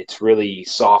 It's really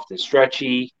soft and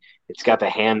stretchy. It's got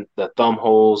the thumb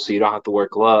holes, so you don't have to wear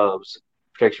gloves.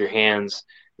 Protects your hands.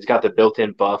 It's got the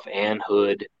built-in buff and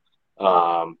hood.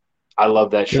 I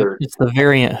love that shirt. It's the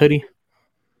Variant hoodie.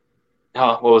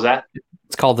 What was that?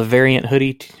 It's called the Variant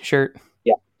hoodie shirt.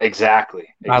 Yeah, exactly.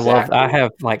 I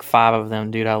have like 5 of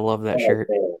them, dude. I love that shirt.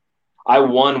 Man. I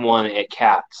won one at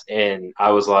Cats, and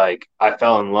I was like, I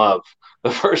fell in love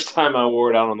the first time I wore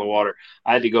it out on the water.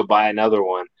 I had to go buy another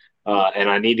one, and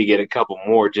I need to get a couple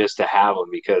more just to have them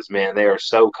because, man, they are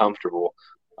so comfortable.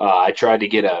 I tried to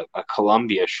get a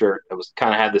Columbia shirt that was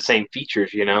kind of had the same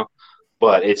features,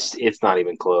 but it's not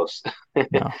even close.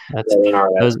 No,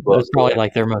 those probably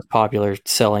like their most popular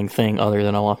selling thing other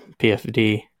than a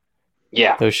PFD.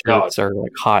 Yeah, those shirts are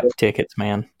like hot tickets,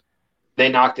 man. They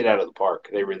knocked it out of the park.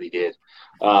 They really did.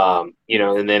 And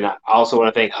then I also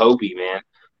want to thank Hobie, man.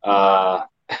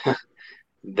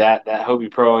 That Hobie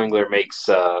Pro Angler makes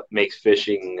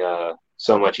fishing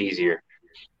so much easier.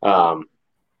 I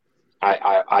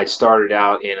started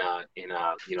out in a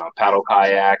paddle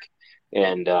kayak,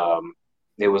 and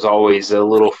it was always a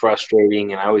little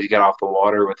frustrating, and I always got off the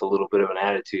water with a little bit of an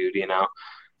attitude,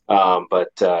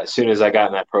 But as soon as I got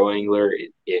in that Pro Angler,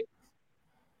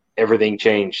 everything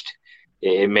changed.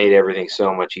 It made everything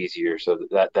so much easier. So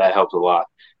that helped a lot.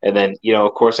 And then,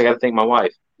 of course, I got to thank my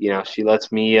wife. She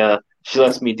lets me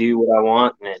do what I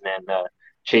want and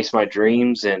chase my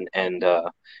dreams and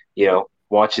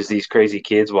watches these crazy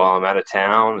kids while I'm out of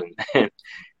town. And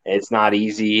it's not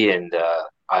easy. And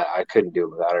I couldn't do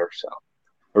it without her. So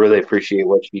I really appreciate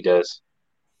what she does.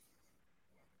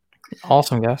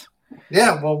 Awesome, guys.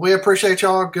 Yeah, well, we appreciate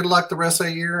y'all. Good luck the rest of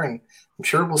the year, and I'm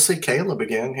sure we'll see Caleb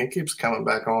again. He keeps coming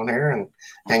back on here,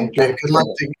 and good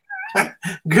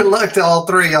luck to all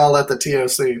 3 y'all at the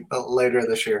TOC later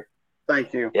this year.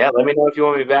 Thank you. Yeah, let me know if you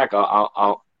want me back.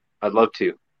 I'd love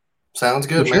to. Sounds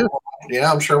good, man. Yeah,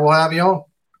 I'm sure we'll have you on.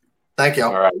 Thank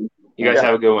y'all. All right, you guys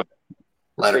have a good one.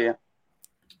 Later. See ya.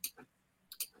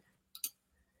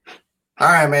 All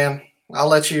right, man. I'll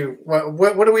let you.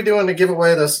 What are we doing to give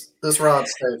away this rod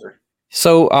stager?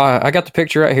 So I got the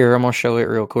picture right here. I'm gonna show it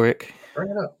real quick. Bring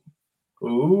it up.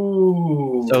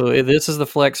 Ooh. So this is the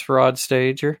Flex rod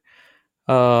stager.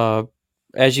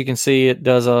 As you can see, it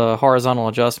does a horizontal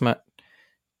adjustment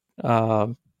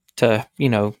to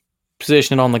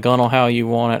position it on the gunnel how you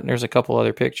want it. And there's a couple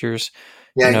other pictures.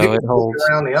 Yeah, you can it holds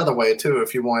around the other way too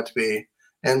if you want it to be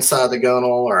inside the gunnel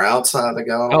or outside the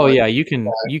gunnel. Oh yeah, you can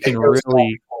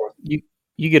really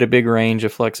you get a big range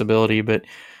of flexibility, but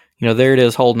there it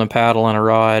is holding a paddle and a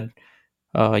rod.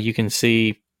 You can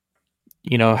see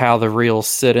how the reels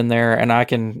sit in there, and I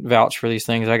can vouch for these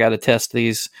things. I got to test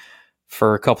these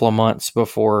for a couple of months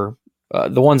before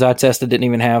the ones I tested didn't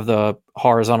even have the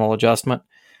horizontal adjustment,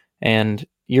 and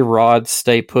your rods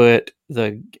stay put.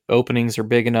 The openings are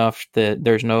big enough that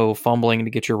there's no fumbling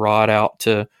to get your rod out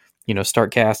to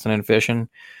start casting and fishing.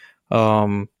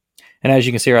 And as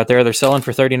you can see right there, they're selling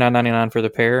for $39.99 for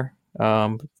the pair.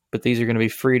 But these are going to be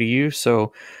free to use.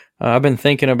 So I've been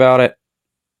thinking about it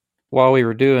while we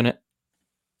were doing it,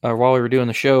 while we were doing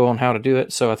the show on how to do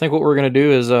it. So I think what we're going to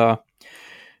do is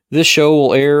this show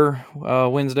will air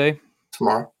Wednesday.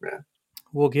 Tomorrow, yeah.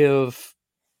 We'll give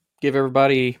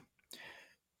everybody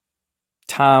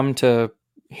time to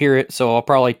hear it. So I'll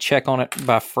probably check on it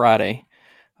by Friday.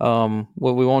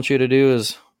 What we want you to do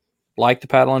is like the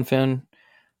Paddle and Fin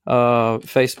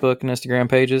Facebook and Instagram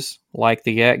pages, like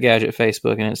the Yak Gadget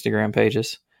Facebook and Instagram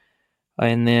pages,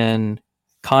 and then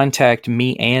contact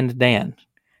me and Dan.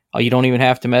 You don't even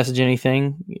have to message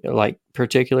anything like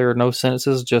particular, no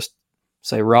sentences, just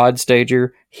say Rod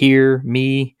Stager, here,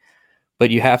 me,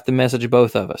 but you have to message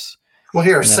both of us. Well,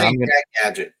 here, say Yak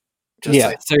Gadget.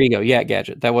 There you go, Yak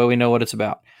Gadget. That way we know what it's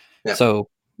about. Yep.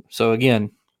 So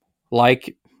again,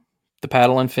 like the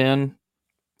Paddle and Fin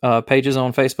pages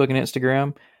on Facebook and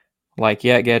Instagram, like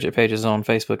Yak Gadget pages on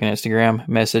Facebook and Instagram,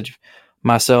 message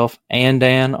myself and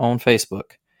Dan on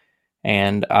Facebook.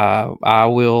 And I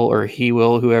will, or he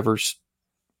will, whoever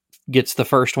gets the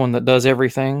first one that does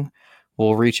everything,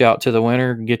 will reach out to the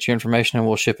winner, get your information, and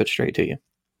we'll ship it straight to you.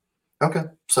 Okay.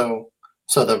 So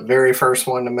the very first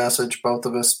one to message both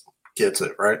of us gets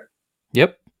it, right?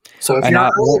 Yep. So if And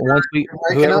you're once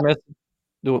waking up,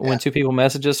 when two people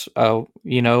message us, I'll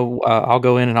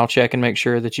go in and I'll check and make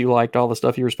sure that you liked all the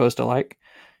stuff you were supposed to like.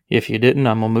 If you didn't,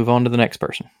 I'm gonna move on to the next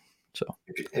person. So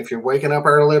if you're waking up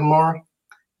early tomorrow,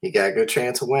 you got a good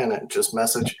chance of winning. Just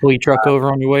message. Pull your truck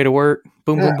over on your way to work.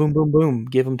 Boom, boom, boom, boom, boom.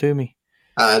 Give them to me.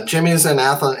 Jimmy's in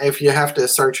Athens. If you have to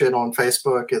search it on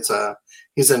Facebook,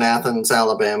 he's in Athens,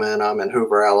 Alabama, and I'm in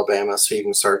Hoover, Alabama, so you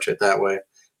can search it that way.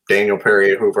 Daniel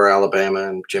Perry, Hoover, Alabama,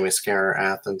 and Jimmy Skinner,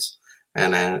 Athens,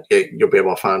 and you'll be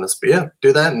able to find us. But yeah,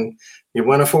 do that, and you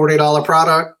win a $40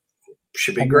 product.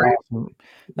 Should be great. Awesome.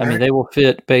 I mean, they will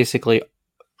fit basically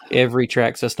every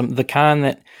track system. The kind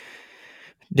that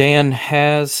Dan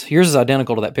has, yours is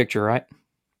identical to that picture, right?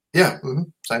 Yeah,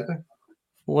 same thing.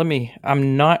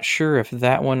 I'm not sure if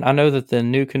that one, I know that the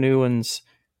New Canoe ones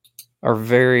are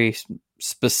very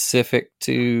specific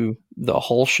to the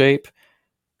whole shape,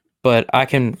 but I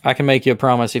can make you a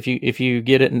promise. If you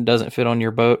get it and it doesn't fit on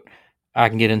your boat, I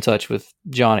can get in touch with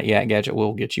John at Yak Gadget.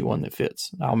 We'll get you one that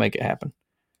fits. I'll make it happen.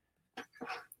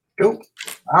 Cool.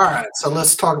 All right, so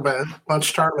let's talk about a bunch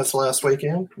of tournaments last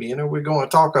weekend. We're going to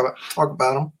talk about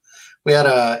them. We had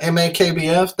a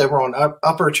MAKBF. They were on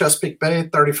Upper Chesapeake Bay,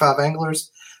 35 anglers.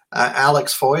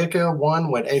 Alex Foyka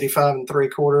won with 85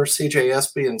 3/4. CJ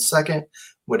Espy in second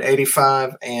with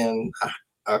 85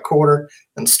 1/4.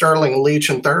 And Sterling Leach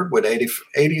in third with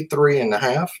 83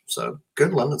 1/2. So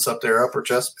good limits up there, Upper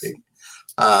Chesapeake.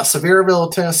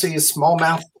 Sevierville, Tennessee,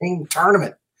 Smallmouth King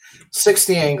Tournament.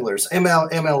 60 anglers,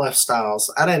 MLF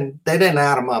styles. They didn't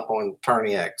add them up on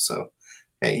Tourney X, so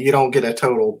you don't get a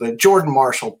total. But Jordan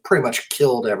Marshall pretty much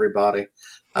killed everybody.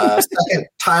 Second,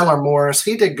 Tyler Morris,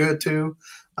 he did good too.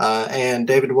 And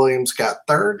David Williams got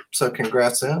third, so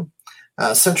congrats to him.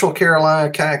 Central Carolina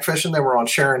kayak fishing, they were on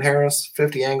Sharon Harris,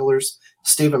 50 anglers.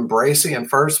 Stephen Bracey in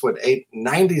first with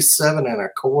 97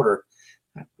 1/4.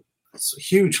 It's a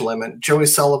huge limit. Joey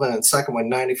Sullivan in second with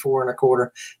 94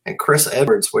 1/4, and Chris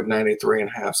Edwards with 93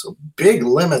 1/2. So big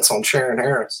limits on Sharon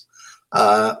Harris.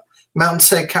 Mountain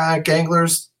State Kayak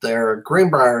Anglers, their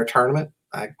Greenbrier tournament.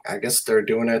 I guess they're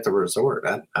doing it at the resort.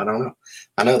 I don't know.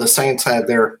 I know the Saints had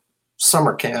their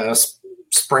summer camp,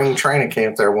 spring training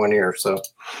camp there one year. So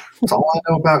that's all I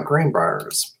know about Greenbrier.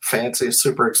 Is fancy,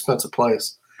 super expensive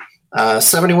place.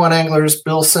 71 anglers.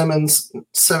 Bill Simmons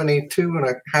 72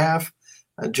 1/2.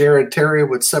 Jared Terry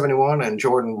with 71 and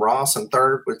Jordan Ross in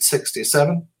third with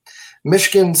 67.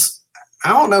 Michigan's, I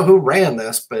don't know who ran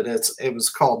this, but it was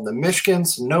called the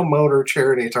Michigan's No Motor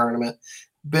Charity Tournament,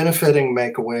 benefiting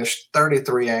Make-A-Wish,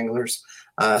 33 anglers.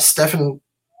 Stephanie,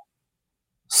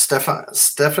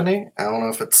 I don't know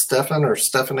if it's Stephan or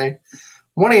Stephanie.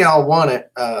 One of y'all won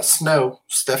it.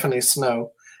 Stephanie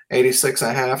Snow, 86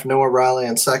 1/2. Noah Riley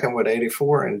in second with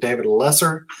 84, and David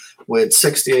Lesser with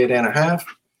 68 1/2.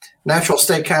 Natural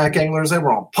State Kayak Anglers, they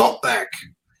were on Pumpback.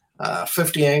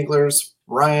 50 anglers.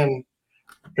 Ryan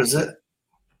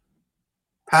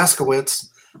Paskowitz,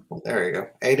 there you go,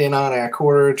 89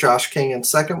 1/4. Josh King in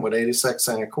second with 86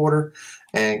 1/4.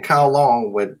 And Kyle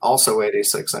Long with also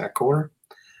 86 1/4.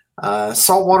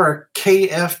 Saltwater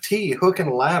KFT Hook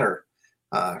and Ladder.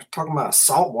 Talking about a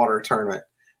saltwater tournament.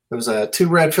 It was a 2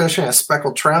 redfish and a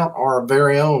speckled trout. Our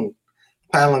very own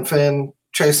paddle and fin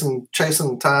chasing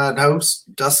the tide host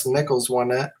Dustin Nichols won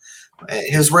that.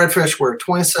 His redfish were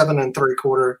 27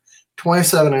 3/4,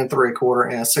 27 3/4,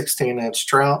 and a 16-inch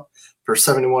trout for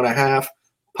 71 1/2.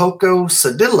 Poco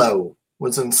Cedillo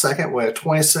was in second with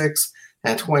 26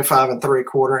 and 25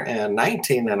 3/4 and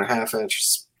 19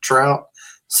 1/2-inch trout,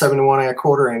 71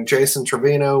 1/4, and Jason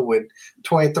Trevino with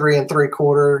 23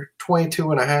 3/4, 22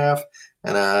 1/2,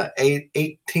 and a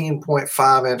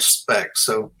 18.5-inch spec.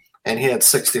 So. And he had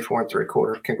 64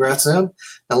 3/4. Congrats to him.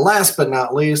 And last but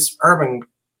not least, Urban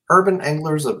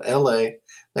Anglers of LA.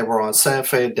 They were on Santa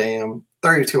Fe Dam,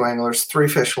 32 anglers, 3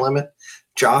 fish limit.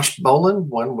 Josh Bolin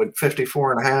won with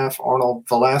 54 1/2. Arnold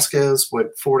Velasquez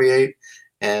with 48,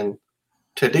 and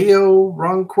Tadeo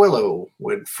Ronquillo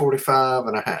with 45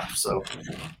 1/2. So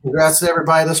congrats to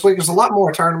everybody this week. There's a lot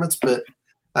more tournaments, but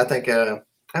I think, I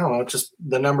don't know, just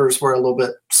the numbers were a little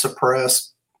bit suppressed.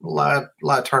 A lot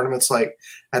of tournaments like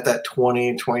at that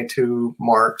 20, 22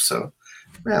 mark. So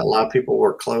yeah, a lot of people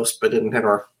were close, but didn't hit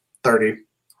our 30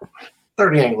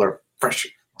 angler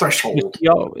threshold.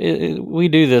 We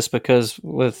do this because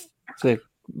with the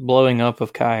blowing up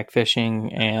of kayak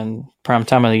fishing and prime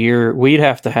time of the year, we'd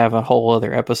have to have a whole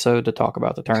other episode to talk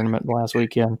about the tournament last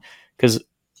weekend. Because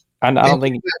I don't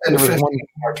think there was 15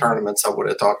 more tournaments I would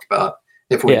have talked about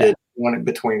if we did one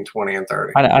between 20 and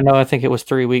 30. I know. I think it was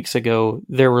 3 weeks ago.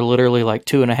 There were literally like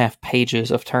 2.5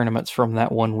 pages of tournaments from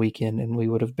that one weekend, and we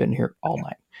would have been here all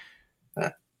night.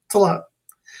 It's a lot.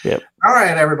 Yep. All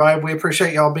right, everybody. We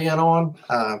appreciate y'all being on.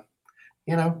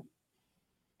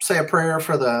 Say a prayer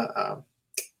for the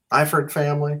Eifert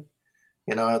family.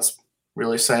 It's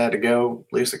really sad to go.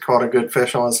 Lisa caught a good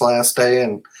fish on his last day,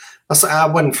 and I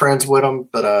wasn't friends with him,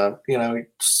 but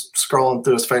scrolling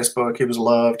through his Facebook, he was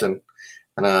loved, and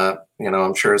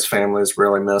I'm sure his family is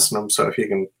really missing him. So if you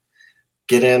can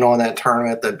get in on that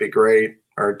tournament, that'd be great.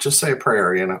 Or just say a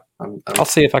prayer. I'll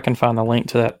see if I can find the link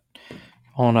to that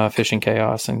on Fishing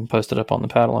Chaos and post it up on the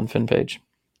Paddle and Fin page.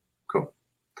 Cool.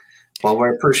 Well, we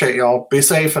appreciate y'all. Be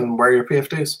safe and wear your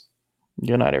PFDs.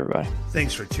 Good night, everybody.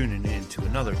 Thanks for tuning in to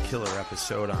another killer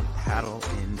episode on Paddle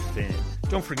and Fin.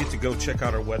 Don't forget to go check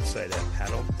out our website at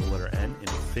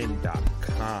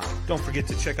paddle_and_fin.com. Don't forget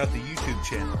to check out the YouTube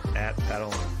channel at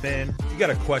Paddle and Fin. If you got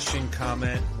a question,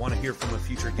 comment, want to hear from a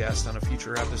future guest on a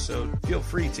future episode, feel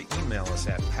free to email us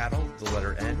at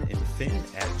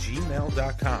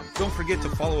paddle_and_fin@gmail.com. Don't forget to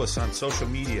follow us on social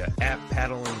media at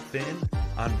Paddle and Fin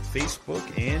on Facebook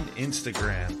and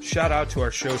Instagram. Shout out to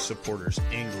our show supporters,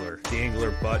 Angler. The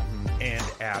Angler button and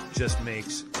app just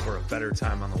makes for a better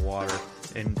time on the water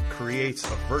and creates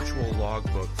a virtual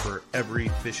logbook for every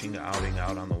fishing outing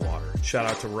out on the water. Shout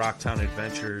out to Rocktown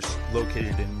Adventures,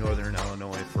 located in Northern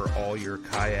Illinois, for all your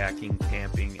kayaking,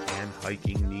 camping, and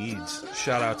hiking needs.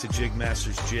 Shout out to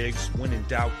Jigmasters Jigs. When in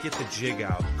doubt, get the jig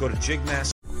out. Go to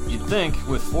Jigmasters. You'd think,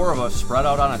 with 4 of us spread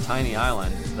out on a tiny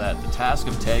island, that the task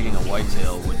of tagging a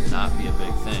whitetail would not be a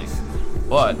big thing.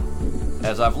 But,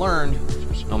 as I've learned,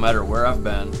 no matter where I've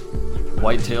been,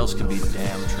 whitetails can be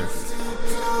damn tricky.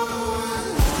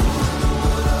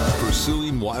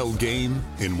 Pursuing wild game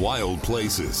in wild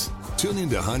places. Tune in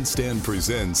to Hunt Stand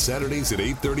Presents Saturdays at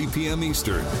 8:30 p.m.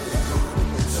 Eastern.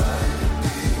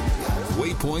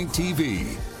 Waypoint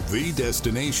TV, the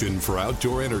destination for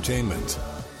outdoor entertainment.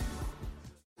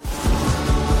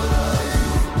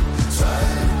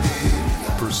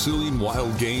 Pursuing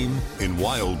wild game in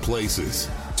wild places.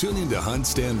 Tune in to Hunt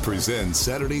Stand Presents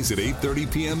Saturdays at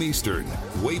 8:30 p.m. Eastern.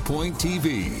 Waypoint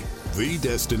TV, the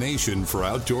destination for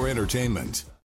outdoor entertainment.